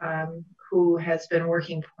Montpelier, who has been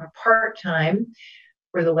working part-time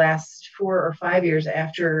for the last 4 or 5 years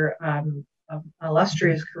after an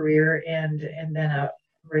illustrious career and then a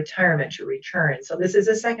retirement to return. So this is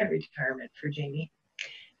a second retirement for Jamie,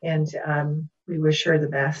 and we wish her the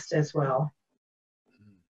best as well.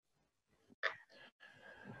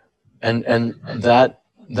 And that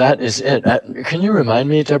is it. Can you remind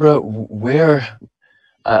me, Deborah, where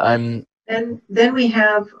I'm? And then we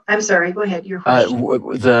have. I'm sorry. Go ahead. Your question.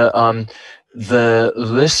 The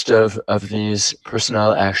list of these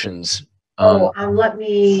personnel actions. Let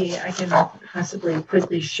me. I can possibly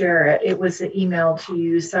quickly share it. It was emailed to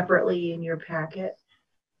you separately in your packet.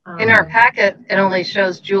 In our packet, it only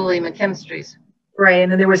shows Julie McKinstry's. Right,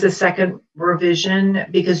 and then there was a second revision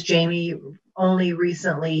because Jamie only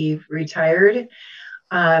recently retired.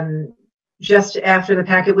 Just after the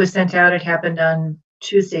packet was sent out, it happened on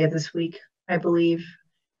Tuesday of this week, I believe.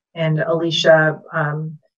 And Alicia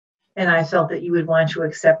and I felt that you would want to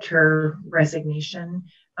accept her resignation.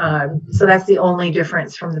 So that's the only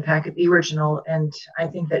difference from the packet, the original. And I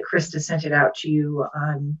think that Krista sent it out to you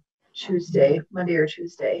on Tuesday, Monday or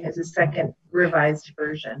Tuesday, as a second revised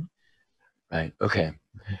version. Right, okay,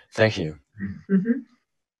 thank you. Mm-hmm.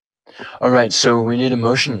 All right, so we need a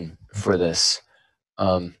motion for this.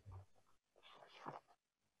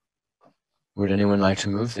 Would anyone like to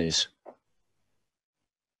move these?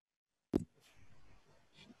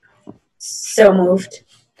 So moved.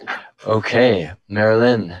 Okay,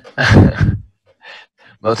 Marilyn.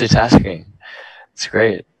 Multitasking. It's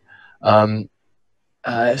great.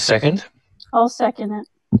 Second? I'll second it.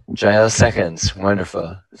 Jael seconds.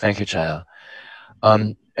 Wonderful. Thank you, Jael.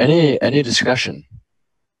 Any discussion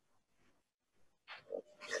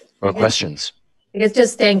or questions? I guess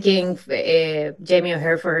just thanking Jamie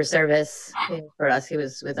O'Hare for her service for us. He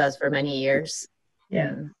was with us for many years.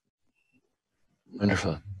 Yeah.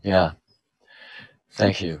 Wonderful. Yeah.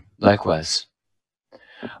 Thank you. Likewise.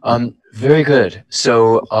 Very good.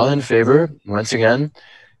 So all in favor, once again,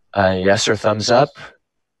 yes or thumbs up,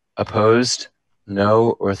 opposed,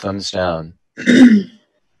 no, or thumbs down.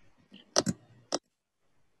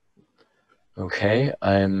 Okay,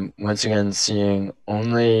 I'm once again seeing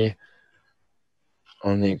only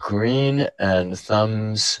green and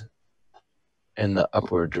thumbs in the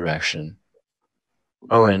upward direction.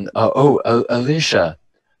 Oh, and Alicia,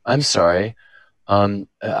 I'm sorry.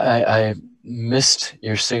 I missed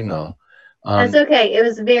your signal. That's okay. It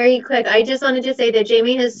was very quick. I just wanted to say that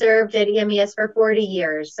Jamie has served at EMES for 40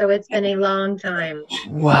 years, so it's been a long time.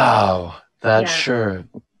 Wow, that Yeah. sure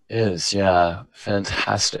is. Yeah,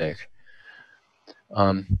 fantastic.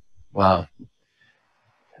 Wow,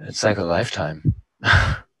 it's like a lifetime.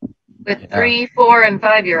 With 3, 4, and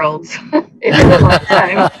 5-year-olds. It's a long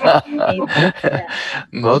time.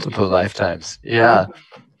 Multiple lifetimes. Yeah,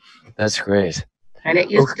 that's great. And it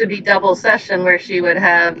used to be double session where she would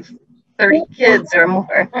have 30 kids or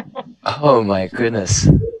more. Oh my goodness.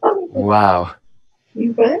 Wow.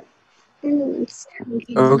 You what?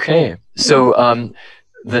 Okay, so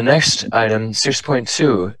the next item,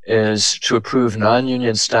 6.2, is to approve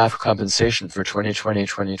non-union staff compensation for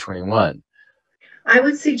 2020-2021. I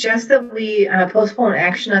would suggest that we postpone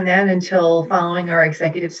action on that until following our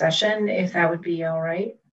executive session, if that would be all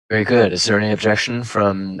right. Very good. Is there any objection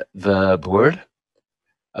from the board?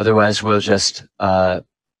 Otherwise, we'll just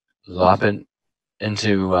lump it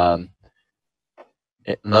into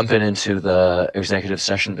the executive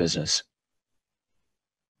session business.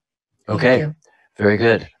 Okay, very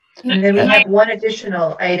good. And then we have one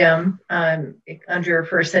additional item under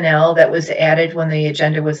personnel that was added when the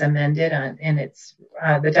agenda was amended, and it's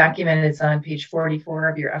the document is on page 44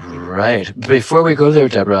 of your update. Right. Before we go there,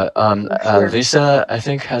 Deborah, Sure. Lisa, I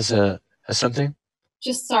think has something.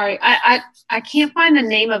 Just sorry, I can't find the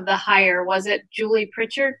name of the hire. Was it Julie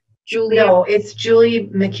Pritchard? Julie? No, it's Julie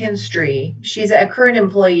McKinstry. She's a current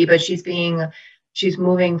employee, but she's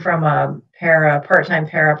moving from a part-time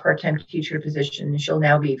teacher position. She'll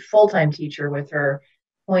now be full-time teacher with her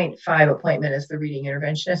 0.5 appointment as the reading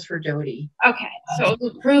interventionist for Doty. Okay, so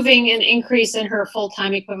approving an increase in her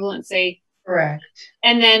full-time equivalency. Correct.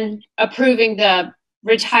 And then approving the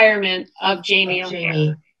retirement of Jamie.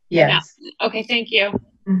 Jamie, yes. Yeah. Okay, thank you.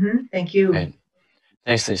 Thank you. Right.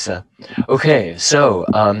 Thanks, Lisa. Okay, so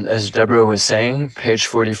as Deborah was saying, page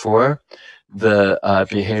 44, the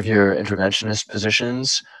behavior interventionist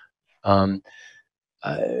positions. Why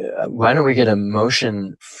don't we get a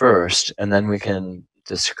motion first, and then we can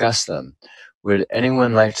discuss them? Would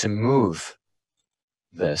anyone like to move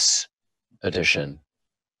this addition?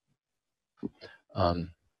 I'll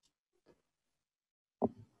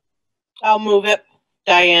move it.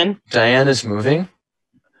 Diane. Diane is moving.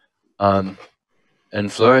 And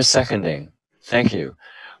Flora is seconding. Thank you.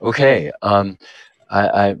 Okay.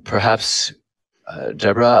 I perhaps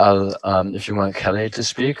Deborah, if you want Kelly to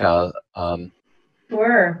speak, I'll.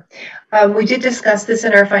 Sure. We did discuss this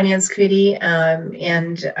in our finance committee,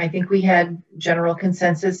 and I think we had general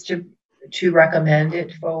consensus to recommend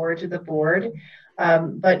it forward to the board.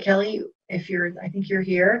 But Kelly, I think you're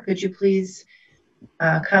here. Could you please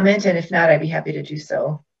comment? And if not, I'd be happy to do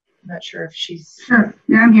so. I'm not sure if she's. Sure.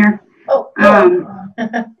 Yeah, I'm here. Oh.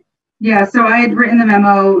 Yeah, so I had written the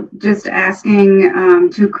memo just asking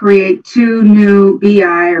to create 2 new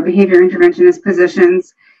BI or behavior interventionist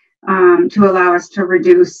positions to allow us to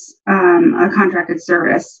reduce a contracted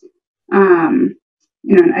service. Again,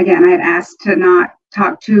 I had asked to not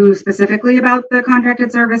talk too specifically about the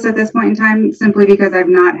contracted service at this point in time, simply because I've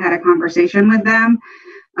not had a conversation with them.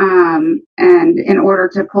 And in order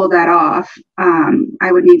to pull that off,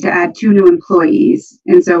 I would need to add 2 new employees.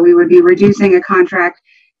 And so we would be reducing a contract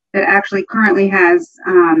that actually currently has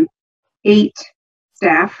 8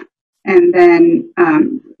 staff, and then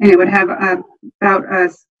and it would have about a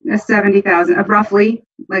 70,000, roughly,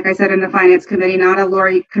 like I said in the finance committee, not a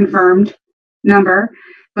Lori confirmed number,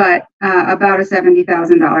 but about a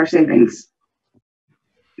 $70,000 savings.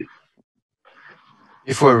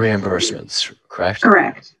 Before reimbursements, correct?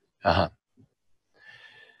 Correct.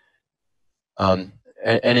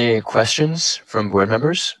 Any questions from board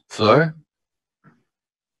members? Fleur?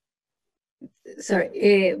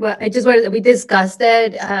 Sorry, well, I just wanted, we discussed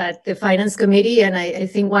it at the finance committee, and I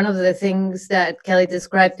think one of the things that Kelly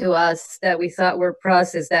described to us that we thought were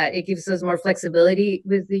pros is that it gives us more flexibility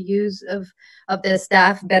with the use of the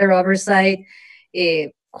staff, better oversight,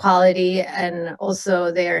 quality, and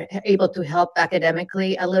also they're able to help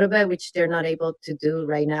academically a little bit, which they're not able to do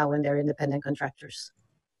right now when they're independent contractors.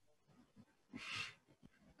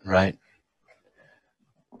 Right.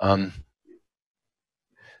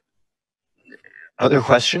 Other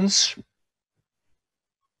questions?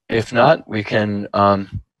 If not, we can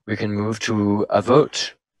move to a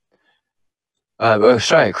vote. Oh,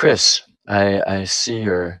 sorry, Chris. I see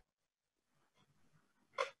your.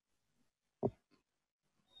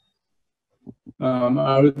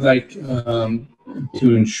 I would like to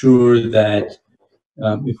ensure that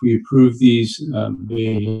if we approve these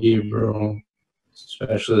behavioral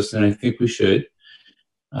specialists, and I think we should,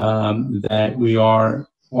 that we are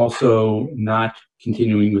also not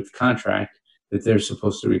continuing with the contract that they're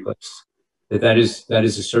supposed to replace. That is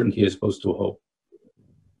a certainty as opposed to a hope.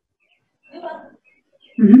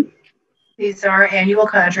 Mm-hmm. These are annual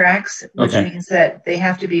contracts, which Okay. means that they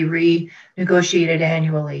have to be renegotiated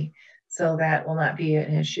annually. So that will not be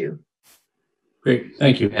an issue. Great,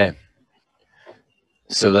 thank you. Okay.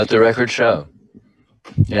 So let the record show.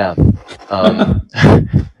 Yeah.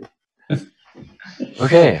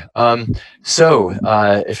 Okay. So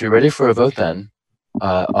if you're ready for a vote then,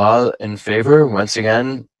 all in favor, once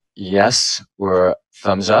again, yes or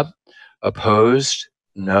thumbs up, opposed,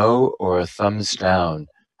 no, or thumbs down.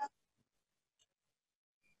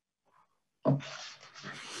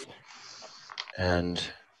 And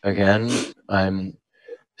again, I'm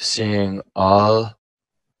seeing all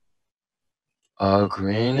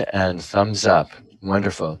green and thumbs up.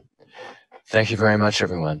 Wonderful. Thank you very much,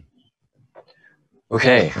 everyone.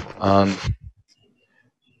 Okay,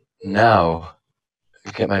 now,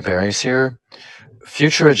 get my bearings here.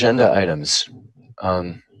 Future agenda items.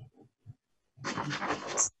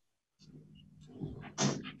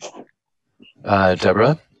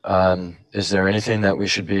 Deborah, is there anything that we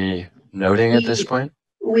should be noting at this point?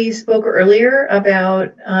 We spoke earlier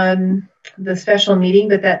about the special meeting,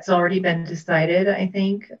 but that's already been decided, I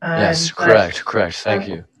think. Yes, correct. Thank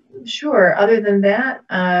you. Sure. Other than that,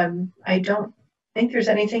 I don't think there's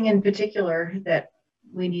anything in particular that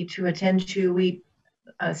we need to attend to.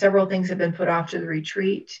 Several things have been put off to the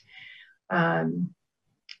retreat. And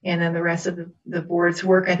then the rest of the board's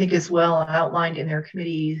work, I think, is well outlined in their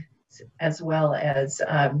committees, as well as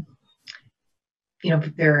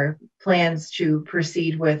their plans to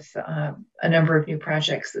proceed with a number of new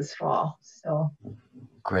projects this fall. So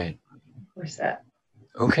great. We're set.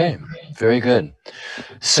 Okay, very good.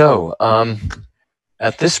 So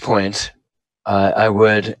at this point, I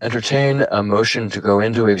would entertain a motion to go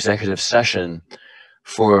into executive session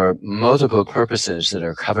for multiple purposes that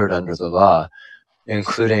are covered under the law,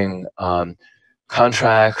 including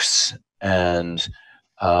contracts and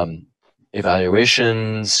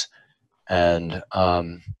evaluations and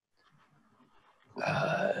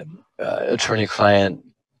attorney-client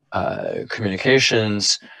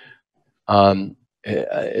communications.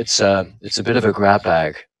 It's a bit of a grab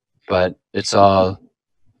bag, but it's all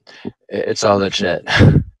legit.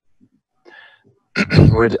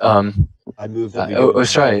 Would I move that we go into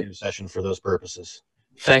sorry. executive session for those purposes.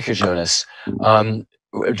 Thank you, Jonas.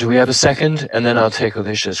 Do we have a second? And then I'll take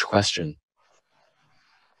Alicia's question.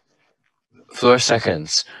 Floor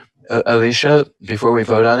seconds. Alicia, before we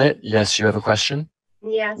vote on it, yes, you have a question?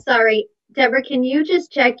 Yeah, sorry. Deborah, can you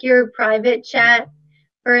just check your private chat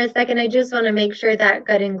for a second? I just want to make sure that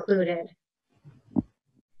got included.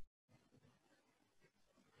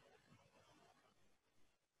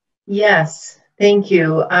 Yes, thank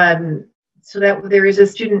you. So that there is a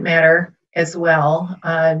student matter as well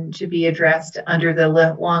to be addressed under the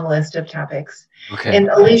long list of topics. Okay. And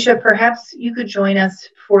Alicia, perhaps you could join us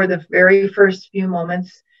for the very first few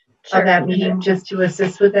moments of that meeting just to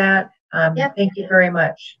assist with that. Thank you very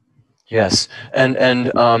much. Yes, and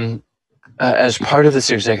as part of this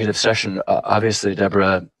executive session, obviously,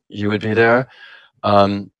 Deborah, you would be there,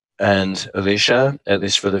 and Alicia, at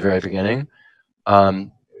least for the very beginning.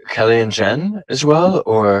 Kelly and Jen as well,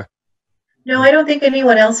 or? No, I don't think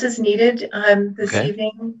anyone else is needed this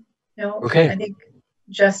evening. No, okay. I think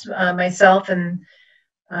just myself and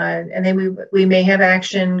then we may have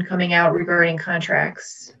action coming out regarding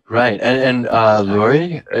contracts. Right, and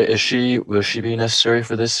Lori, will she be necessary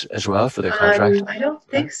for this as well, for the contract? I don't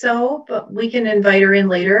think so, but we can invite her in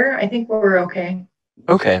later. I think we're okay.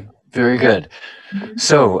 Okay, very good.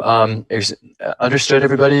 So, understood,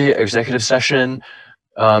 everybody. Executive session.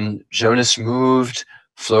 Jonas moved.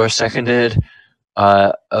 Flora seconded.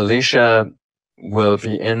 Alicia will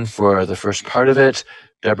be in for the first part of it.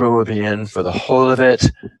 Deborah will be in for the whole of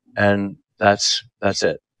it, and that's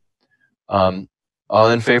it. All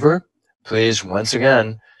in favor, please, once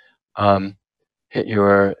again, hit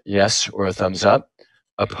your yes or thumbs up.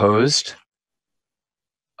 Opposed,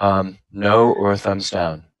 no or thumbs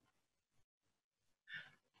down.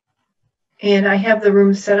 And I have the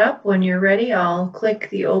room set up. When you're ready, I'll click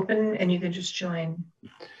the open and you can just join.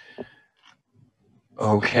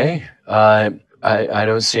 Okay. I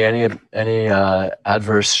don't see any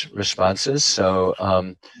adverse responses, so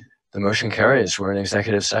the motion carries. We're in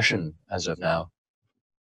executive session as of now.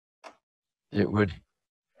 It would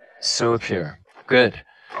so appear. Good.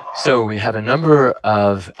 So we have a number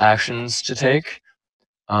of actions to take.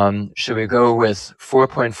 Should we go with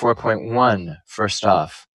 4.4.1 first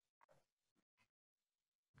off?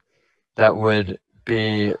 That would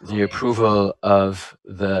be the approval of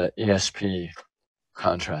the ESP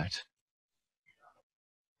contract.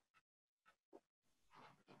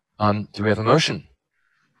 Do we have a motion?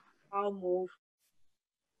 I'll move.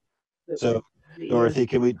 So, Dorothy,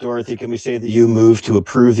 can we say that you move to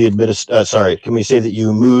approve the can we say that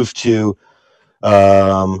you move to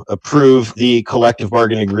approve the collective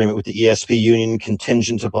bargaining agreement with the ESP union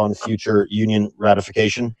contingent upon future union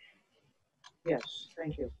ratification? Yes,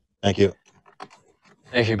 thank you. Thank you.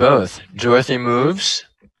 Thank you both. Dorothy moves.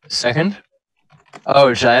 Second? Oh,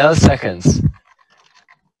 Jael seconds.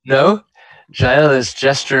 No? Jael is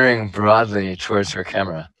gesturing broadly towards her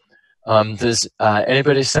camera. Does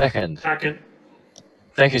anybody second? Second.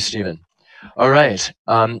 Thank you, Stephen. All right.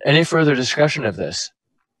 Any further discussion of this?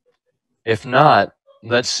 If not,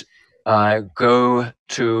 let's go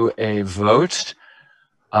to a vote.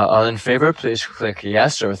 All in favor, please click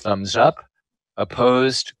yes or thumbs up.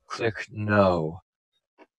 Opposed, click no.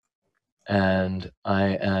 And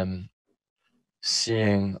I am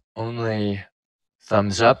seeing only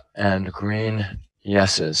thumbs up and green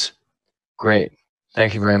yeses. Great.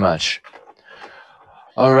 Thank you very much.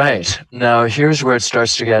 All right. Now here's where it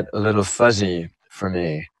starts to get a little fuzzy for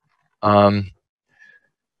me. I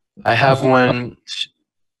have one.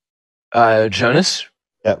 Jonas?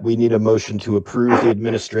 Yeah, we need a motion to approve the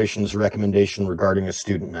administration's recommendation regarding a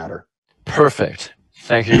student matter. Perfect.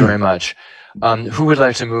 Thank you very much. Who would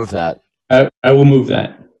like to move that? I will move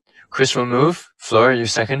that. Chris will move. Flora, are you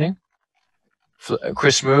seconding?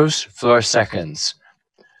 Chris moves. Flora seconds.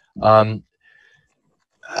 I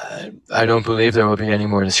don't believe there will be any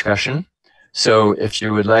more discussion. So if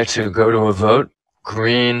you would like to go to a vote,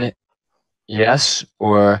 green yes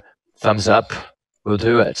or thumbs up will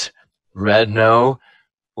do it. Red no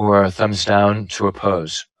or thumbs down to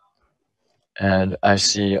oppose. And I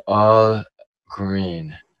see all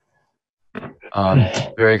green.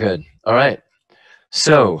 Very good. All right.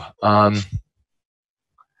 So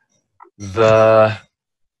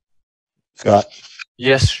Scott.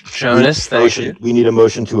 Yes, Jonas, thank you. We need a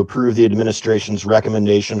motion to approve the administration's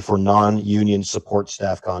recommendation for non-union support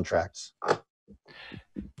staff contracts.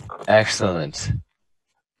 Excellent.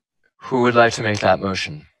 Who would like to make that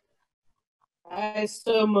motion? I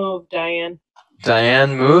so move, Diane.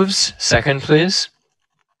 Diane moves. Second, please.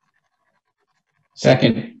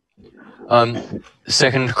 Second.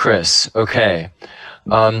 Second, Chris. Okay.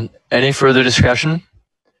 Any further discussion?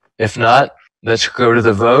 If not, let's go to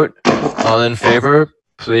the vote. All in favor,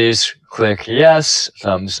 please click yes.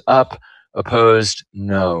 Thumbs up. Opposed,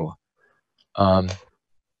 no. And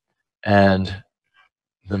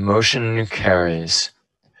the motion carries.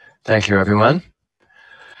 Thank you, everyone.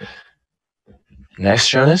 Next,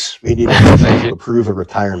 Jonas. We need to approve a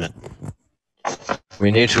retirement.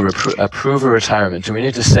 We need to approve a retirement. Do we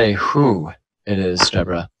need to say who it is,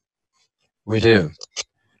 Deborah? We do.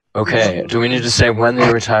 Okay. Do we need to say when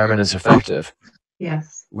the retirement is effective?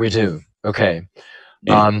 Yes. We do. Okay.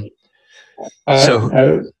 I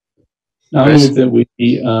move that we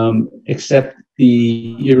accept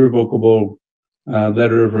the irrevocable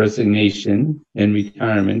letter of resignation and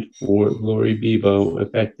retirement for Lori Bebo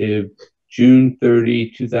effective June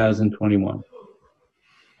 30, 2021.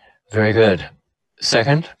 Very good.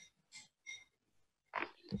 Second?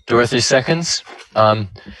 Dorothy seconds.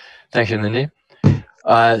 Thank you, Lindy.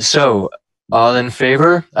 So, all in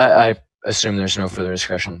favor? I assume there's no further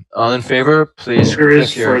discussion. All in favor, please. There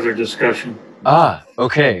is further discussion.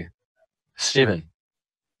 Okay. Stephen.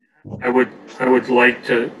 I would like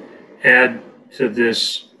to add to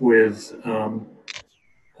this with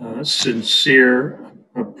sincere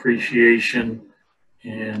appreciation,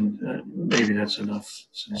 and maybe that's enough.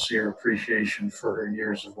 Sincere appreciation for her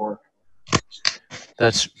years of work.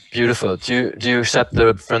 That's beautiful. Do you accept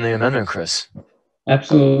the friendly amendment, Chris?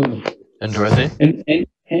 Absolutely. And Dorothy?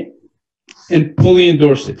 And fully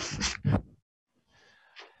endorse it.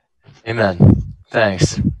 Amen.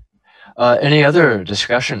 Thanks. Any other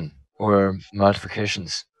discussion or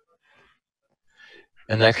modifications?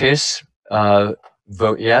 In that case,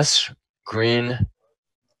 vote yes, green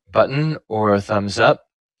button or thumbs up,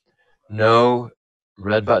 no,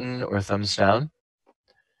 red button or thumbs down,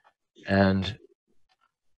 and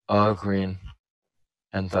all green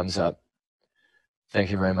and thumbs up.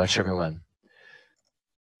 Thank you very much, everyone.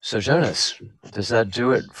 So Jonas, does that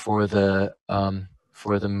do it for the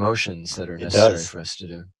motions that are necessary for us to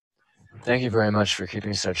do? Thank you very much for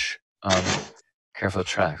keeping such careful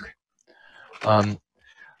track.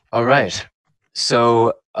 All right.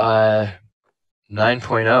 So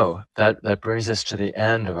 9.0, that brings us to the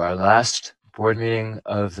end of our last board meeting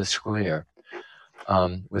of the school year,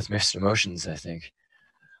 with mixed emotions, I think.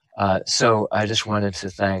 So I just wanted to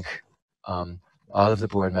thank all of the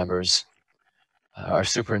board members, our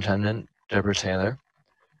superintendent, Deborah Taylor,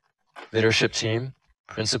 leadership team,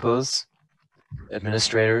 principals,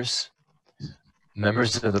 administrators,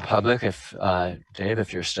 members of the public, if Dave,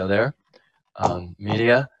 if you're still there,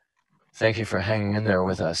 media, thank you for hanging in there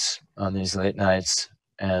with us on these late nights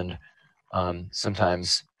and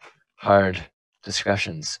sometimes hard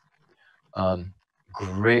discussions.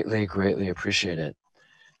 Greatly, greatly appreciate it,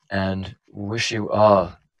 and wish you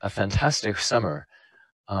all a fantastic summer.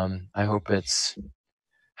 I hope it's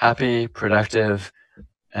happy, productive,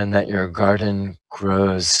 and that your garden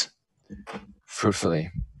grows fruitfully.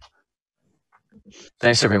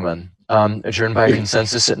 Thanks, everyone. Adjourned by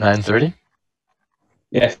consensus at 9:30.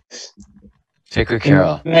 Yes. Take good care,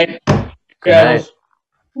 all. Good night. Good night.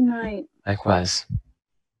 Good night. Likewise.